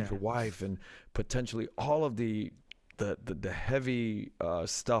 your future Yeah, wife, and potentially all of the heavy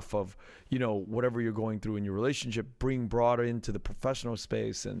stuff of whatever you're going through in your relationship, being brought into the professional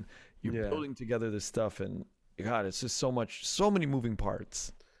space, and you're yeah, building together this stuff, and God, it's just so many moving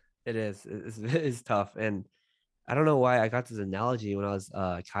parts. it is. It's tough, and I don't know why I got this analogy when I was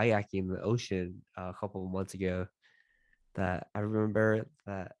kayaking in the ocean a couple of months ago. That I remember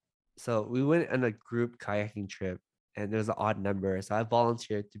that. So we went on a group kayaking trip, and there was an odd number. So I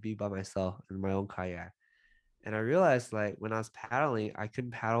volunteered to be by myself in my own kayak, and I realized like when I was paddling, I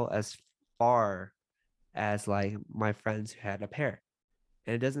couldn't paddle as far as like my friends who had a pair.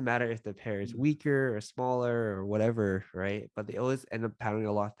 And it doesn't matter if the pair is weaker or smaller or whatever, right? But they always end up paddling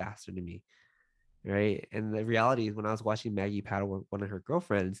a lot faster than me, right? And the reality is, when I was watching Maggie paddle with one of her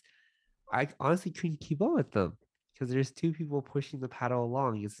girlfriends, I honestly couldn't keep up with them because there's two people pushing the paddle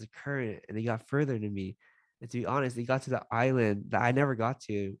along. It's the current, and they got further than me. And to be honest, they got to the island that I never got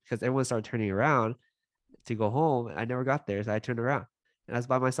to because everyone started turning around to go home. And I never got there, so I turned around and I was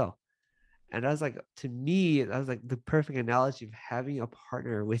by myself. And I was like, to me, that was like the perfect analogy of having a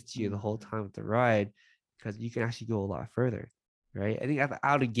partner with you the whole time with the ride, because you can actually go a lot further, right? I think out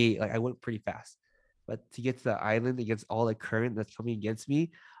of the gate, like I went pretty fast, but to get to the island against all the current that's coming against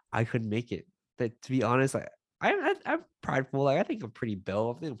me, I couldn't make it. That to be honest, like I'm prideful. Like I think I'm pretty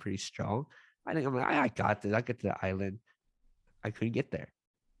built. I think I'm pretty strong. I think I'm like I got this. I get to the island. I couldn't get there,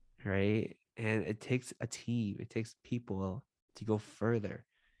 right? And it takes a team, it takes people to go further.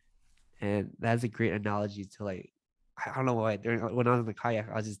 And that's a great analogy to like, I don't know why when I was in the kayak,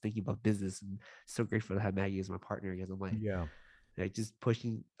 I was just thinking about business and so grateful to have Maggie as my partner because I'm Yeah. like just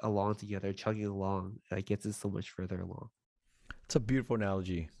pushing along together, chugging along, like gets us so much further along. It's a beautiful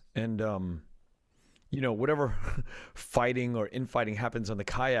analogy. And whatever fighting or infighting happens on the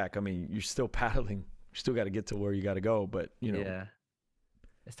kayak, I mean, you're still paddling. You still got to get to where you got to go, but Yeah.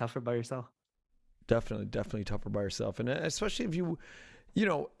 It's tougher by yourself. definitely tougher by yourself. And especially if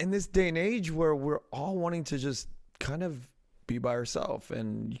in this day and age where we're all wanting to just kind of be by ourselves,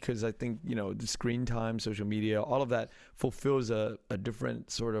 and because I think the screen time, social media, all of that fulfills a different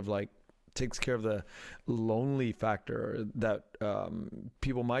sort of like takes care of the lonely factor that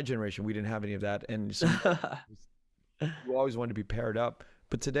people my generation, we didn't have any of that, and so you always want to be paired up.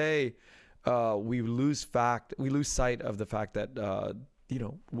 But today we lose sight of the fact that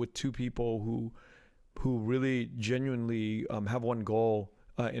with two people who really genuinely have one goal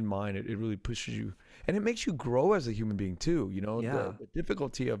in mind, it really pushes you, and it makes you grow as a human being too. Yeah. The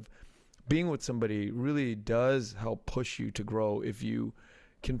difficulty of being with somebody really does help push you to grow if you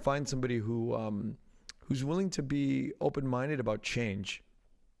can find somebody who's willing to be open-minded about change.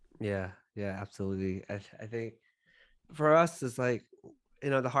 Yeah. Yeah. Absolutely. I think for us, it's like,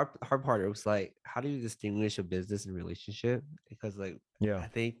 the hard part, it was like, how do you distinguish a business and relationship? Because like, Yeah. I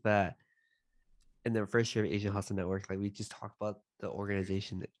think that in the first year of Asian Hustle Network, like we just talk about the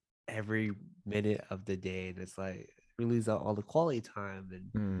organization every minute of the day. And it's like, we lose out all the quality time.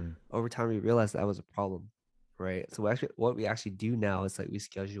 And Mm. over time, we realized that was a problem, right? So what we actually do now is like we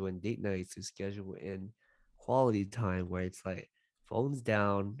schedule in date nights, we schedule in quality time where it's like phones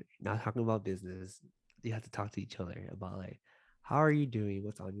down, not talking about business. You have to talk to each other about like, how are you doing?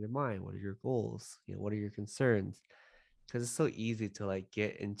 What's on your mind? What are your goals? What are your concerns? Because it's so easy to like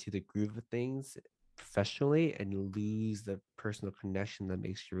get into the groove of things professionally and lose the personal connection that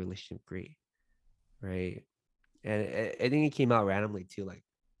makes your relationship great, right? And I think it came out randomly too, like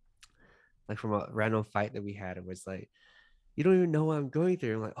from a random fight that we had. It was like, you don't even know what I'm going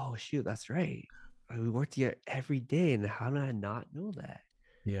through. I'm like, oh shoot, that's right. Like, we work together every day, and how did I not know that?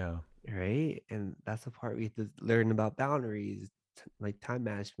 Yeah. Right? And that's the part we have to learn about boundaries, like time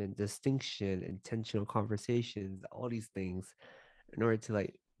management, distinction, intentional conversations, all these things in order to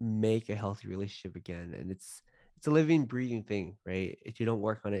like make a healthy relationship again. And it's a living, breathing thing, right? If you don't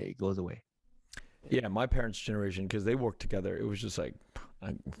work on it, it goes away. Yeah, my parents' generation, because they worked together, it was just like,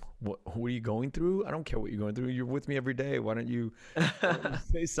 I, what are you going through? I don't care what you're going through. You're with me every day. Why don't you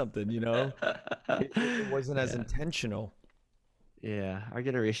say something? It wasn't as Yeah. intentional. Yeah. Our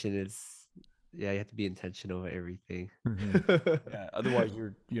generation is, yeah, you have to be intentional with everything. Hmm. Yeah. Otherwise,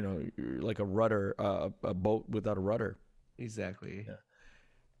 you're like a rudder, a boat without a rudder. Exactly. Yeah.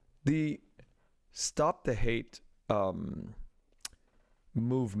 The stop the hate um,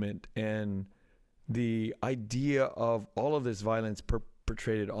 movement and the idea of all of this violence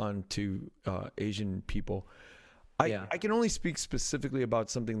perpetrated onto Asian people. Yeah. I can only speak specifically about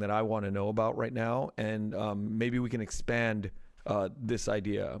something that I want to know about right now, and maybe we can expand this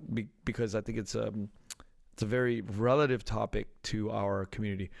idea because I think it's a very relative topic to our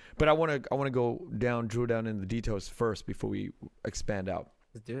community. But I want to drill down into the details first before we expand out.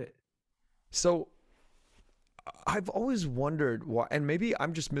 Let's do it. So I've always wondered why, and maybe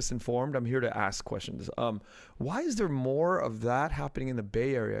I'm just misinformed. I'm here to ask questions. Why is there more of that happening in the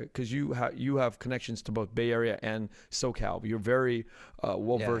Bay Area? Because you have connections to both Bay Area and SoCal. You're very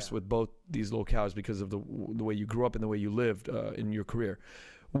well Yeah. versed with both these locales because of the way you grew up and the way you lived in your career.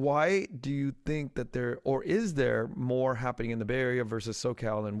 Why do you think that there, or is there more happening in the Bay Area versus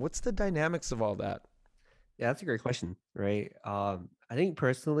SoCal, and what's the dynamics of all that? Yeah, that's a great question, right? I think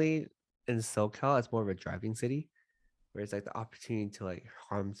personally in SoCal, it's more of a driving city where it's like the opportunity to like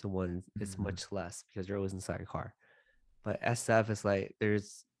harm someone is Mm. much less because you're always inside a car. But SF is like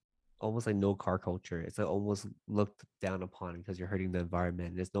there's almost like no car culture. It's like almost looked down upon because you're hurting the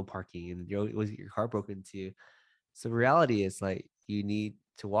environment. There's no parking and you're always get your car broken into. So reality is like you need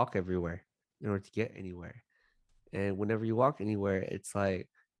to walk everywhere in order to get anywhere. And whenever you walk anywhere, it's like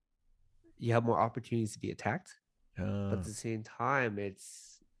you have more opportunities to be attacked. But Uh, at the same time,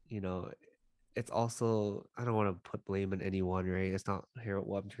 you know, it's also I don't want to put blame on anyone, right? It's not here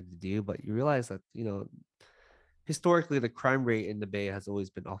what I'm trying to do, but you realize that, historically the crime rate in the Bay has always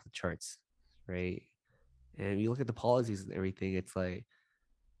been off the charts, right? And you look at the policies and everything, it's like,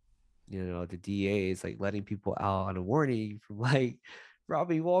 the DA is like letting people out on a warning from like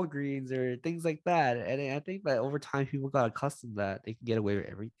robbing Walgreens or things like that. And I think that over time people got accustomed that they can get away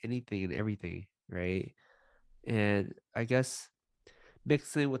with anything and everything, right? And I guess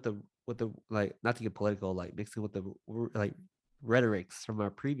mixing with with the like not to get political, like mixing with the like rhetorics from our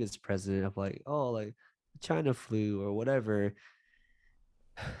previous president of like, oh, like China flu or whatever,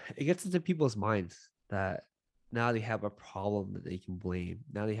 it gets into people's minds that now they have a problem that they can blame.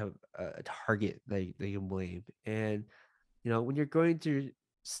 Now they have a target they can blame. And when you're going through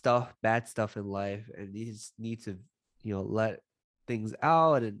bad stuff in life, and you just need to, let things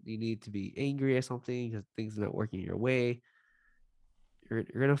out, and you need to be angry or something because things are not working your way, you're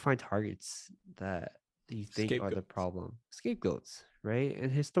gonna find targets that you think are the Scapegoats. problem, scapegoats, right?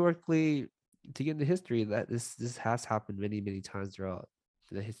 And historically, to get into history, that this has happened many many times throughout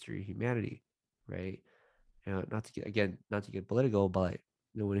the history of humanity, right? Not to get political, but like,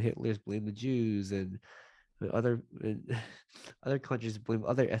 when Hitler's blamed the Jews, and and other countries blame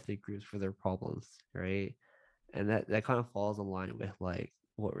other ethnic groups for their problems, right? And that kind of falls in line with like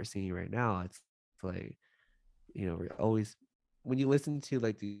what we're seeing right now. It's like, we're always, when you listen to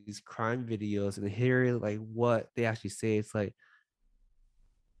like these crime videos and hear like what they actually say, it's like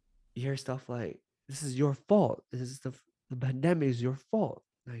you hear stuff like, this is your fault, this is the pandemic is your fault,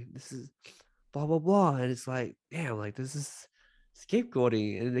 like this is blah blah blah. And it's like, damn, like this is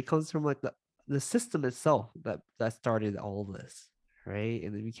scapegoating, and it comes from like the system itself that started all of this, right?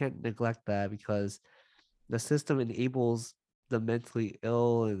 And we can't neglect that, because the system enables the mentally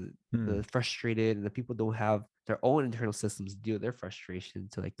ill and Hmm. the frustrated, and the people don't have their own internal systems to deal with their frustration,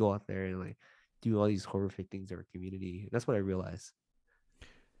 to like go out there and like do all these horrific things in our community. That's what I realized.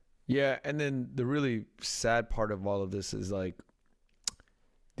 Yeah, and then the really sad part of all of this is like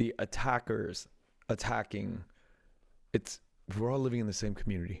the attackers attacking. It's we're all living in the same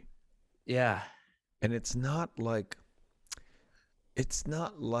community, Yeah. and it's not like it's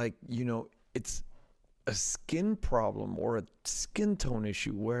a skin problem or a skin tone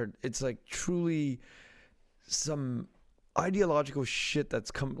issue where it's like truly some ideological shit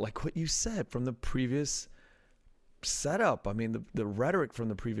that's come, like what you said, from the previous setup. I mean, the rhetoric from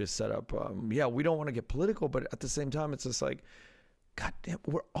the previous setup. Yeah, we don't want to get political, but at the same time, it's just like, God damn,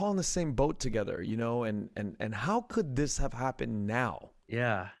 we're all in the same boat together, and how could this have happened now?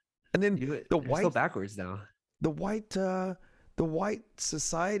 Yeah. And then the They're so white, backwards now. the white, uh, the white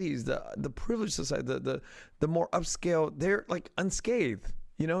societies, the privileged society, the more upscale, they're like unscathed.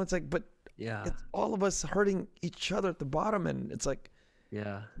 It's like, but Yeah. it's all of us hurting each other at the bottom, and it's like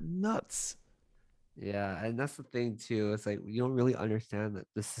Yeah. nuts. Yeah, and that's the thing too. It's like you don't really understand that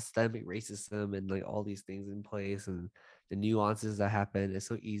the systemic racism and like all these things in place, and the nuances that happen. It's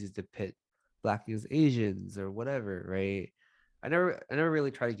so easy to pit black against Asians or whatever, right? I never really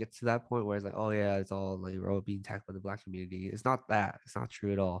try to get to that point where it's like, oh yeah, it's all like we're all being attacked by the black community. It's not that. It's not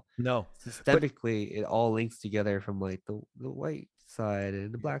true at all. No, but Systemically, it all links together from like the white side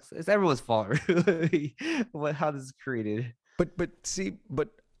and the black side. It's everyone's fault, really. How this is created. but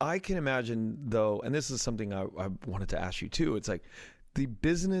I can imagine though, and this is something I wanted to ask you too. It's like the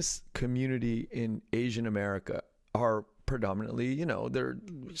business community in Asian America are predominantly, they're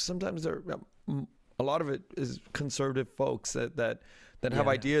sometimes they're a lot of it is conservative folks that have Yeah,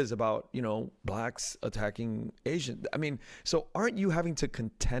 ideas about blacks attacking Asian. I mean, so aren't you having to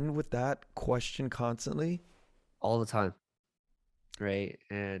contend with that question constantly? all the time. Right?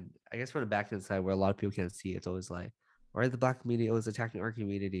 And I guess from the back end side, where a lot of people can't see, it's always like, why are the black community always attacking our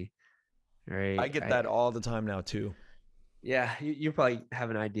community? I Right? get that all the time now too. Yeah, you probably have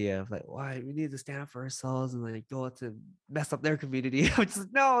an idea of like why we need to stand up for ourselves and like go out to mess up their community. I'm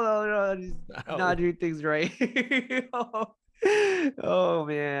just no, just not No. doing things right. Oh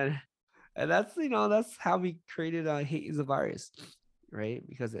man. And that's how we created hate is a virus, right?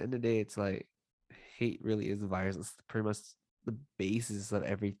 Because at the end of the day, it's like hate really is a virus. It's pretty much the basis of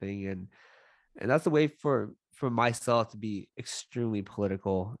everything, and that's the way for myself to be extremely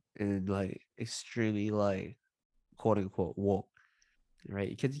political and like extremely like quote unquote woke, right?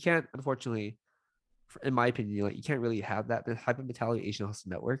 Because you can't, unfortunately, in my opinion, like you can't really have that the type of mentality Asian Hustle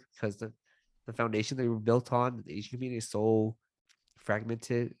Network, because the foundation they were built on, the Asian community is so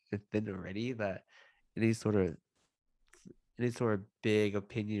fragmented and thin already that any sort of any sort of big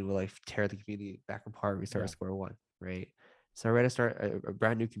opinion will like tear the community back apart. We start Yeah. at square one, right? So I ready to start a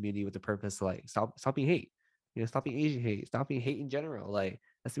brand new community with the purpose to like stop being hate, stop being Asian hate, stop being hate in general. Like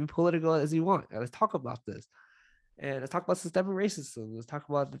let's be political as you want. Let's talk about this. And let's talk about systemic racism. Let's talk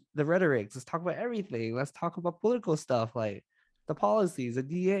about the rhetorics. Let's talk about everything. Let's talk about political stuff, like the policies, the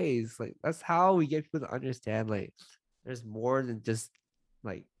DAs. Like that's how we get people to understand. Like there's more than just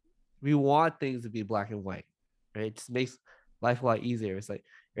like we want things to be black and white, right? It just makes life a lot easier. It's like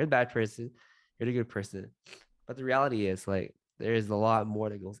you're a bad person, you're a good person, but the reality is like there is a lot more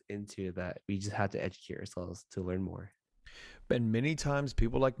that goes into that. We just have to educate ourselves to learn more. And many times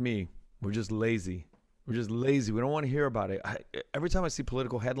people like me We're just lazy. We're just lazy. We don't want to hear about it. Every time I see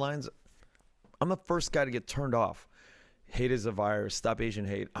political headlines, I'm the first guy to get turned off. Hate is a virus. Stop Asian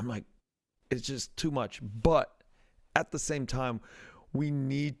hate. I'm like, it's just too much. But at the same time, we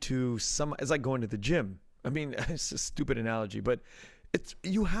need to it's like going to the gym. I mean, it's a stupid analogy, but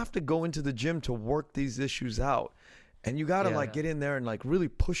you have to go into the gym to work these issues out. And you got to like Yeah. get in there and like really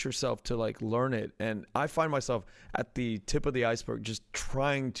push yourself to like learn it. And I find myself at the tip of the iceberg, just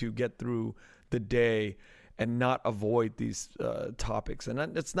trying to get through the day and not avoid these topics.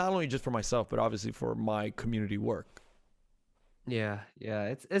 And it's not only just for myself, but obviously for my community work. Yeah,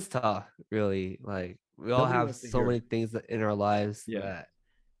 yeah, it's tough, really. Like we all Nobody have wants to so hear many it. things in our lives Yeah. that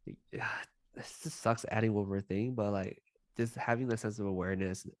yeah, this just sucks adding one more thing, but like just having the sense of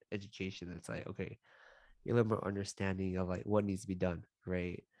awareness and education, it's like okay, you have a little more understanding of like what needs to be done,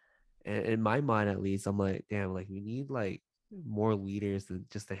 right? And in my mind, at least, I'm like, damn, like we need like more leaders than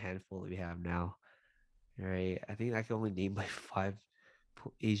just a handful that we have now, right? I think I can only name like five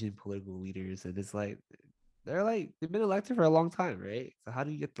Asian political leaders, and it's like they've been elected for a long time, right? So how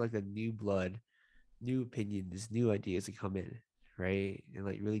do you get like a new blood, new opinions, new ideas to come in, right? And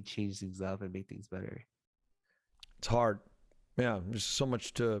like really change things up and make things better. It's hard. Yeah. There's so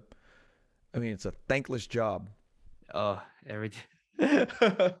much I mean, it's a thankless job. Oh, everything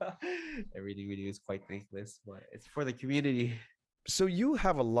everything we do is quite thankless, but it's for the community. So you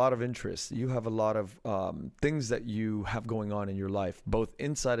have a lot of interests. You have a lot of things that you have going on in your life, both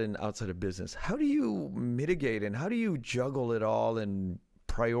inside and outside of business. How do you mitigate and how do you juggle it all and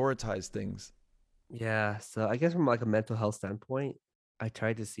prioritize things? Yeah, so I guess from like a mental health standpoint, I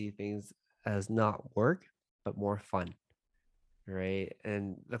try to see things as not work, but more fun, right?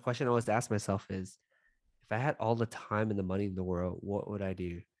 And the question I always ask myself is, if I had all the time and the money in the world, what would I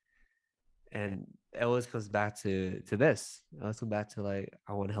do? And it always comes back to this. It always comes back to like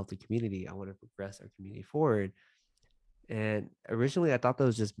I want to help the community. I want to progress our community forward. And originally I thought that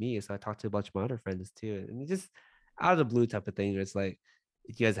was just me. So I talked to a bunch of my other friends too. And it just out of the blue type of thing. It's like,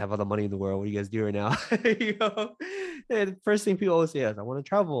 you guys have all the money in the world. What are you guys doing now? you know? And the first thing people always say is, I want to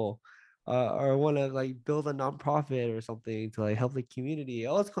travel. Or I want to like build a nonprofit or something to like help the community. It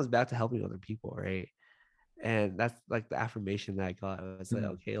always comes back to helping other people, right? And that's like the affirmation that I got. I was like,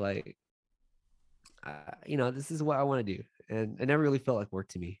 Mm. okay, like this is what I want to do. And it never really felt like work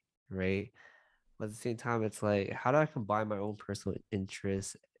to me, right? But at the same time, it's like, how do I combine my own personal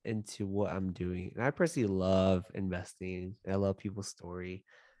interests into what I'm doing? And I personally love investing. I love people's story.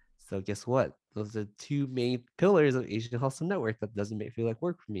 So guess what? Those are two main pillars of Asian Hustle Network that doesn't make feel like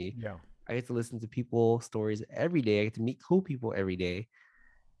work for me. Yeah. I get to listen to people stories every day. I get to meet cool people every day.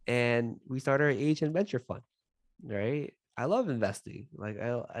 And we start our Asian venture fund, right? I love investing. Like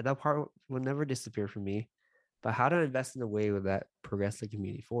that part will never disappear from me. But how to invest in a way that progress the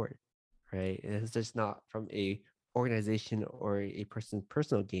community forward, right? And it's just not from a organization or a person's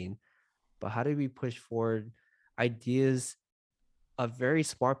personal gain, but how do we push forward ideas of very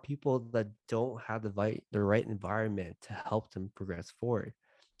smart people that don't have the right environment to help them progress forward?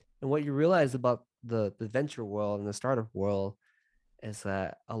 And what you realize about the venture world and the startup world is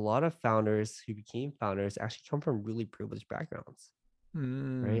that a lot of founders who became founders actually come from really privileged backgrounds,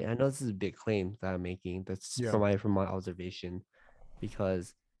 Mm. right? I know this is a big claim that I'm making. That's Yeah. from my observation,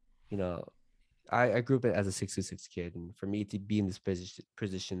 because you know I grew up as a 626 kid, and for me to be in this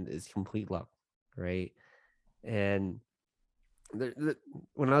position is complete luck, right? And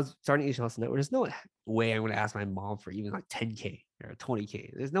when I was starting Asian Hustle Network, there's no way I'm going to ask my mom for even like 10K or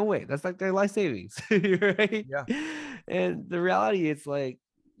 20K. There's no way. That's like their life savings, right? Yeah. And the reality is like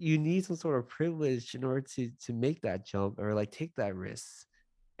you need some sort of privilege in order to make that jump or like take that risk.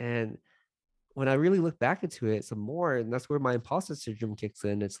 And when I really look back into it some more, and that's where my imposter syndrome kicks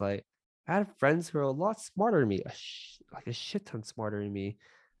in. It's like I had friends who are a lot smarter than me, like a shit ton smarter than me,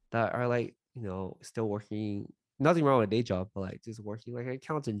 that are like, still working. Nothing wrong with a day job, but like just working like an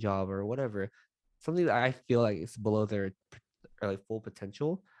accountant job or whatever, something that I feel like is below their or like full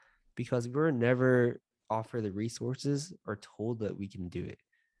potential, because we were never offered the resources or told that we can do it,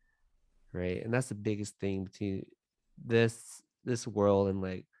 right? And that's the biggest thing between this world and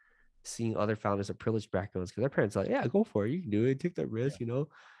like seeing other founders of privileged backgrounds, because their parents are like, yeah, go for it, you can do it, take that Yeah. risk.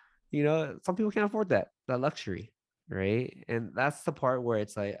 Some people can't afford that luxury, right? And that's the part where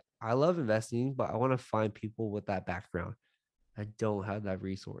it's like, I love investing, but I want to find people with that background that don't have that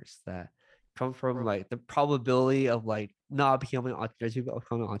resource, that come from Bro. like the probability of like not becoming an entrepreneur, but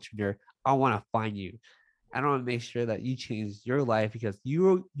becoming an entrepreneur. I want to find you. I want to make sure that you change your life, because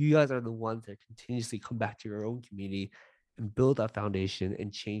you guys are the ones that continuously come back to your own community and build that foundation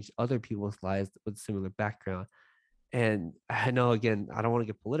and change other people's lives with similar background. And I know, again, I don't want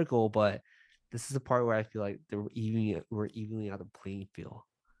to get political, but this is the part where I feel like we're evenly out the playing field,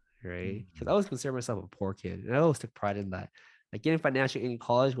 right? Because I Mhm. always consider myself a poor kid, and I always took pride in that. Like getting financial aid in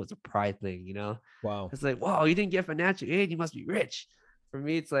college was a pride thing, you know. Wow. It's like, wow, you didn't get financial aid, you must be rich. For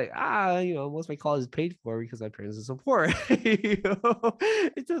me, it's like, most of my college is paid for because my parents are so poor.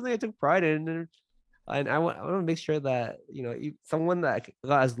 It's something I took pride in, and I want to make sure that someone that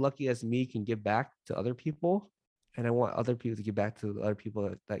got as lucky as me can give back to other people, and I want other people to give back to the other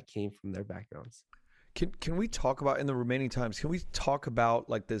people that came from their backgrounds. Can we talk about in the remaining times? Can we talk about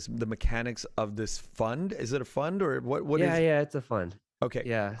like the mechanics of this fund? Is it a fund or what Yeah, is? yeah, it's a fun. Okay.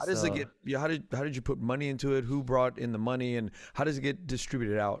 Yeah, How does it so get? Yeah. How did you put money into it? Who brought in the money, and how does it get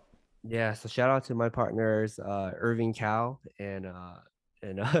distributed out? yeah, so shout out to my partners, Irving Cow and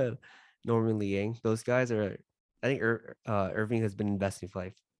Norman Liang. Those guys are, I think Irving has been investing for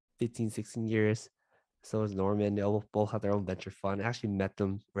like 15, 16 years. So is Norman. They both have their own venture fund. I actually met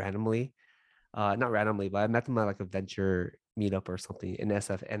them randomly. Not randomly, but I met them at like a venture meetup or something in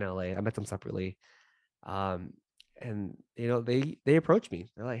SF in LA. I met them separately. Um, and they approached me.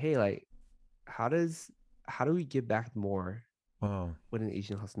 They're like, hey, like, how does how do we give back more Oh, with an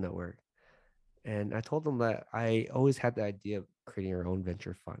Asian Hustle Network? And I told them that I always had the idea of creating our own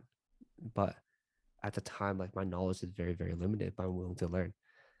venture fund, but at the time, like my knowledge is very, very limited, but I'm willing to learn.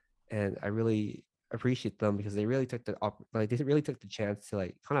 And I really appreciate them because they really took they really took the chance to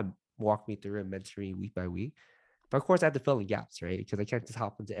like kind of walk me through and mentor me week by week. But of course, I have to fill in gaps, right? Because I can't just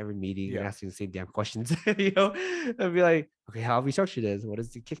hop into every meeting and yeah. ask you the same damn questions. I'd be like, okay, how have we structured this? What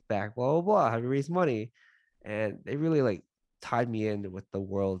is the kickback? Blah blah blah. How do we raise money? And they really like tied me in with the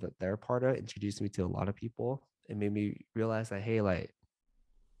world that they're part of, introduced me to a lot of people, and made me realize that hey, like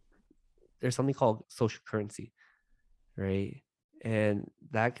there's something called social currency, right? And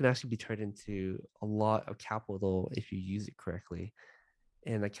that can actually be turned into a lot of capital if you use it correctly.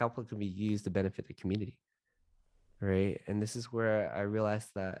 And the capital can be used to benefit the community, right? And this is where I realized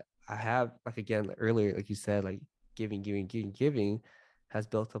that I have, like, again, like earlier, like you said, like giving has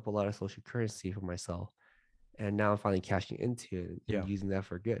built up a lot of social currency for myself. And now I'm finally cashing into it and Yeah. using that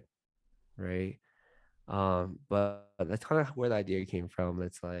for good, right? But that's kind of where the idea came from.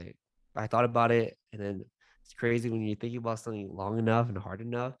 It's like I thought about it, and then it's crazy when you're thinking about something long enough and hard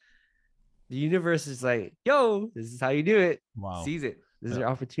enough. The universe is like, yo, this is how you do it. Wow. Seize it. This is Yeah. your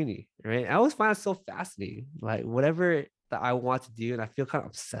opportunity, right? I always find it so fascinating. Like whatever that I want to do, and I feel kind of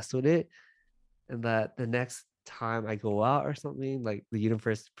obsessed with it. And that the next time I go out or something, like the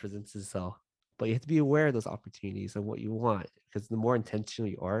universe presents itself. But you have to be aware of those opportunities and what you want, because the more intentional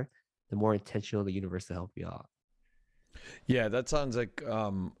you are, the more intentional the universe to help you out. Yeah, that sounds like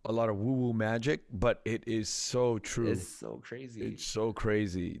a lot of woo-woo magic, but it is so It's true. so It's crazy. so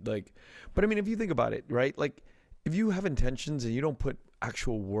crazy. Like, but I mean, if you think about it, right? Like, if you have intentions and you don't put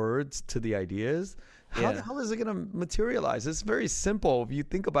actual words to the ideas, how the Yeah. hell is it going to materialize? It's very simple if you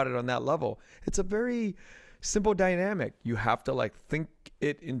think about it on that level. It's a very simple dynamic. You have to like think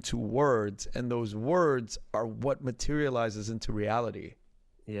it into words, and those words are what materializes into reality.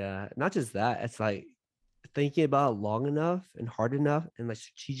 Yeah. Not just that, it's like thinking about it long enough and hard enough and like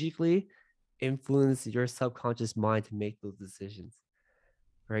strategically influence your subconscious mind to make those decisions.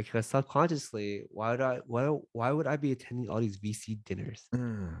 Right. Because subconsciously, why would I be attending all these VC dinners?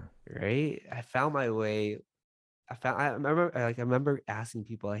 Mm. Right. I found my way. I remember asking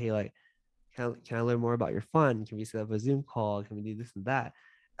people, like, hey, like, can I learn more about your fund? Can we set up a Zoom call? Can we do this and that?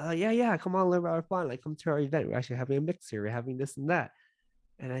 Yeah, yeah, come on, learn about our fund. Like, come to our event. We're actually having a mixer. We're having this and that.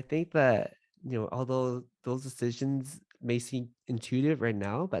 And I think that, although those decisions may seem intuitive right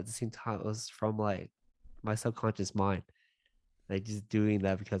now, but at the same time, it was from like my subconscious mind, like just doing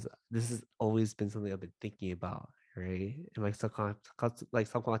that because this has always been something I've been thinking about, right? And my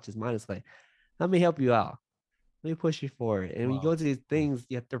subconscious mind is like, let me help you out. Let me push you forward. And when you go Wow. to these things,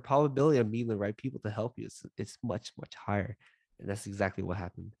 yet the probability of meeting the right people to help you is much, much higher. And that's exactly what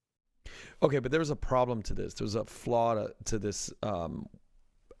happened. Okay, but there's a problem to this. There's a flaw to this Yeah.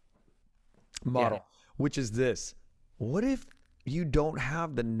 model, which is this. What if you don't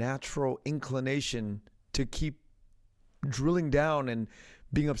have the natural inclination to keep drilling down and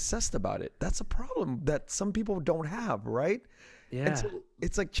being obsessed about it? That's a problem that some people don't have, right? And Yeah. so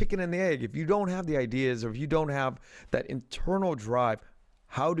it's like chicken and the egg. If you don't have the ideas or if you don't have that internal drive,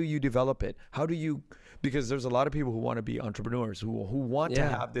 how do you develop it? How do you, because there's a lot of people who want to be entrepreneurs, who want to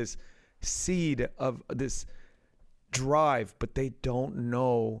Yeah. have this seed of this drive, but they don't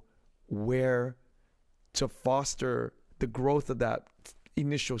know where to foster the growth of that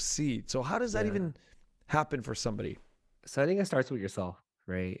initial seed. So how does that Yeah. even happen for somebody? So I think it starts with yourself.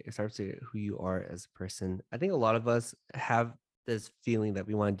 right? It starts with who you are as a person. I think a lot of us have this feeling that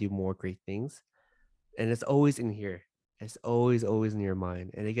we want to do more great things, and it's always in here. It's always in your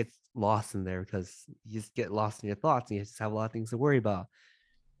mind, and it gets lost in there because you just get lost in your thoughts, and you just have a lot of things to worry about.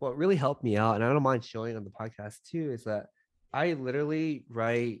 What really helped me out, and I don't mind showing on the podcast too, is that I literally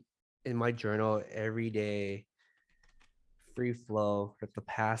write in my journal every day, free flow for the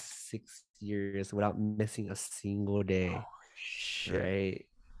past 6 years without missing a single day, Shit. right?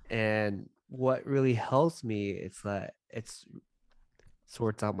 And what really helps me is that it's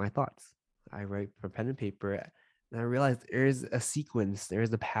sorts out my thoughts. I write for pen and paper, and I realize there's a sequence,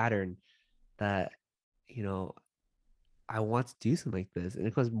 there's a pattern that, you know, I want to do something like this, and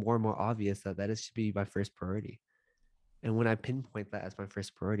it becomes more and more obvious that that should be my first priority. And when I pinpoint that as my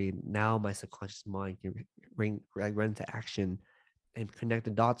first priority, now my subconscious mind can run into action and connect the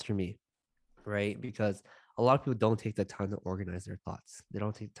dots for me, right? Because a lot of people don't take the time to organize their thoughts. They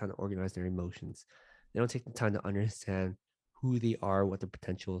don't take the time to organize their emotions. They don't take the time to understand who they are, what their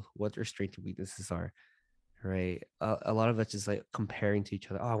potential, what their strengths and weaknesses are, right? A lot of us just like comparing to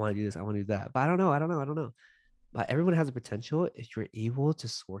each other. Oh, I want to do this. I want to do that. But I don't know. But everyone has a potential if you're able to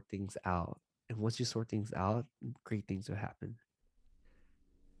sort things out. And once you sort things out, great things will happen.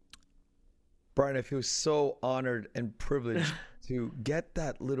 Bryan, I feel so honored and privileged to get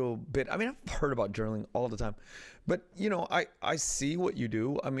that little bit. I mean, I've heard about journaling all the time, but I see what you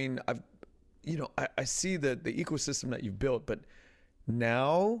do. I mean, I see the ecosystem that you've built, but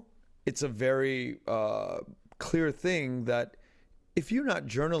now it's a very clear thing that if you're not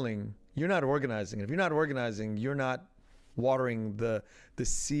journaling, you're not organizing. And if you're not organizing, you're not watering the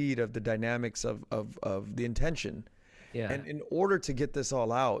seed of the dynamics of the intention. Yeah. And in order to get this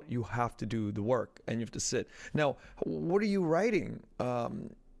all out, you have to do the work and you have to sit. Now, what are you writing? While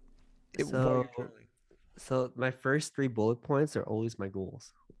So, you're journaling? so my first three bullet points are always my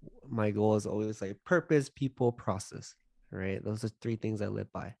goals. My goal is always like purpose, people, process. Right. Those are three things I live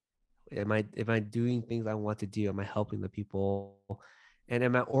by. Am I doing things I want to do? Am I helping the people? And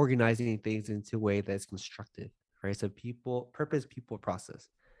am I organizing things into a way that's constructive? Right. So people, purpose, people, process.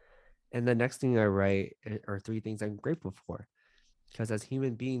 And the next thing I write are three things I'm grateful for. Because as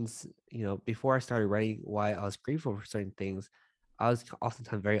human beings, before I started writing why I was grateful for certain things, I was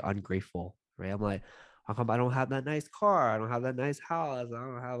oftentimes very ungrateful, right? I'm like, how come I don't have that nice car? I don't have that nice house. I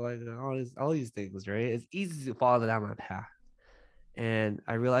don't have like all these things, right? It's easy to follow down my path. And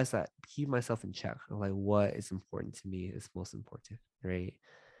I realized that keep myself in check. I'm like, what is important to me is most important, right?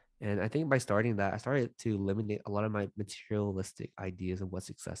 And I think by starting that, I started to eliminate a lot of my materialistic ideas of what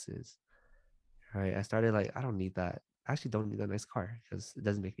success is. Right. I started like, I don't need that. I actually don't need that nice car because it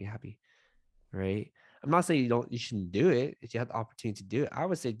doesn't make me happy. Right. I'm not saying you shouldn't do it. If you have the opportunity to do it, I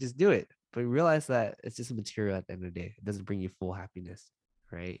would say just do it. But realize that it's just a material at the end of the day. It doesn't bring you full happiness.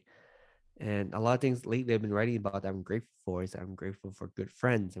 Right. And a lot of things lately I've been writing about that I'm grateful for is I'm grateful for good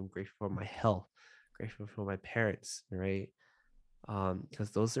friends. I'm grateful for my health, grateful for my parents. Right.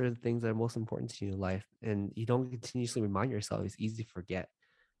 Because those are the things that are most important to you in life. And you don't continuously remind yourself. It's easy to forget.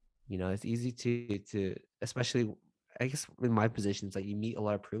 It's easy to especially I guess in my positions, like you meet a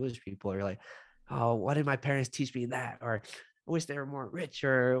lot of privileged people, you're like, oh, why did my parents teach me that? Or I wish they were more rich,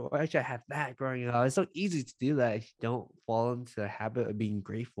 or why should I have that growing up? It's so easy to do that if you don't fall into the habit of being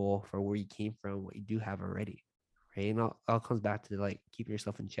grateful for where you came from, what you do have already. Right. And all comes back to like keeping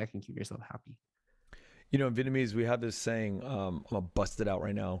yourself in check and keep yourself happy. In Vietnamese, we have this saying, I'm going to bust it out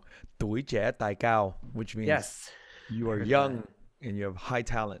right now, tuổi trẻ tài cao, which means Yes. you I are heard that. young and you have high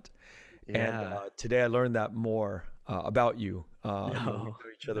talent. And Yeah. today I learned that more about you. We've known No,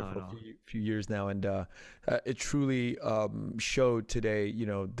 each other no, for a no. few years now, and it truly showed today,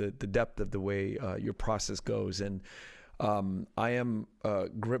 the depth of the way your process goes. And I am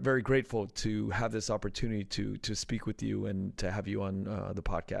very grateful to have this opportunity to speak with you and to have you on the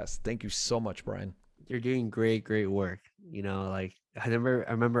podcast. Thank you so much, Bryan. You're doing great work. Like I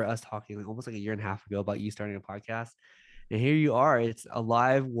remember us talking like almost like a year and a half ago about you starting a podcast. And here you are. It's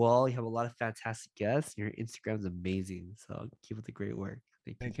alive. Well, you have a lot of fantastic guests. Your Instagram is amazing. So keep up the great work.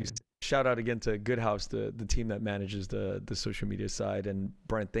 Thank you, Thank you. Ken. Shout out again to Good House, the team that manages the social media side. And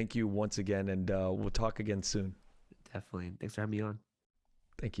Bryan, thank you once again, and we'll talk again soon. Definitely. Thanks for having me on.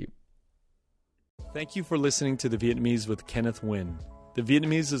 Thank you. Thank you for listening to The Vietnamese with Kenneth Nguyen. The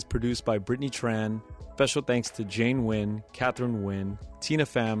Vietnamese is produced by Brittany Tran. Special thanks to Jane Nguyen, Catherine Nguyen, Tina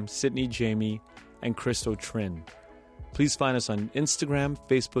Pham, Sydney Jamie, and Christo Trin. Please find us on Instagram,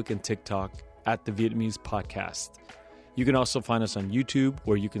 Facebook, and TikTok at The Vietnamese Podcast. You can also find us on YouTube,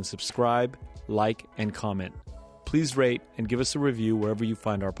 where you can subscribe, like, and comment. Please rate and give us a review wherever you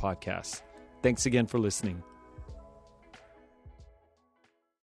find our podcasts. Thanks again for listening.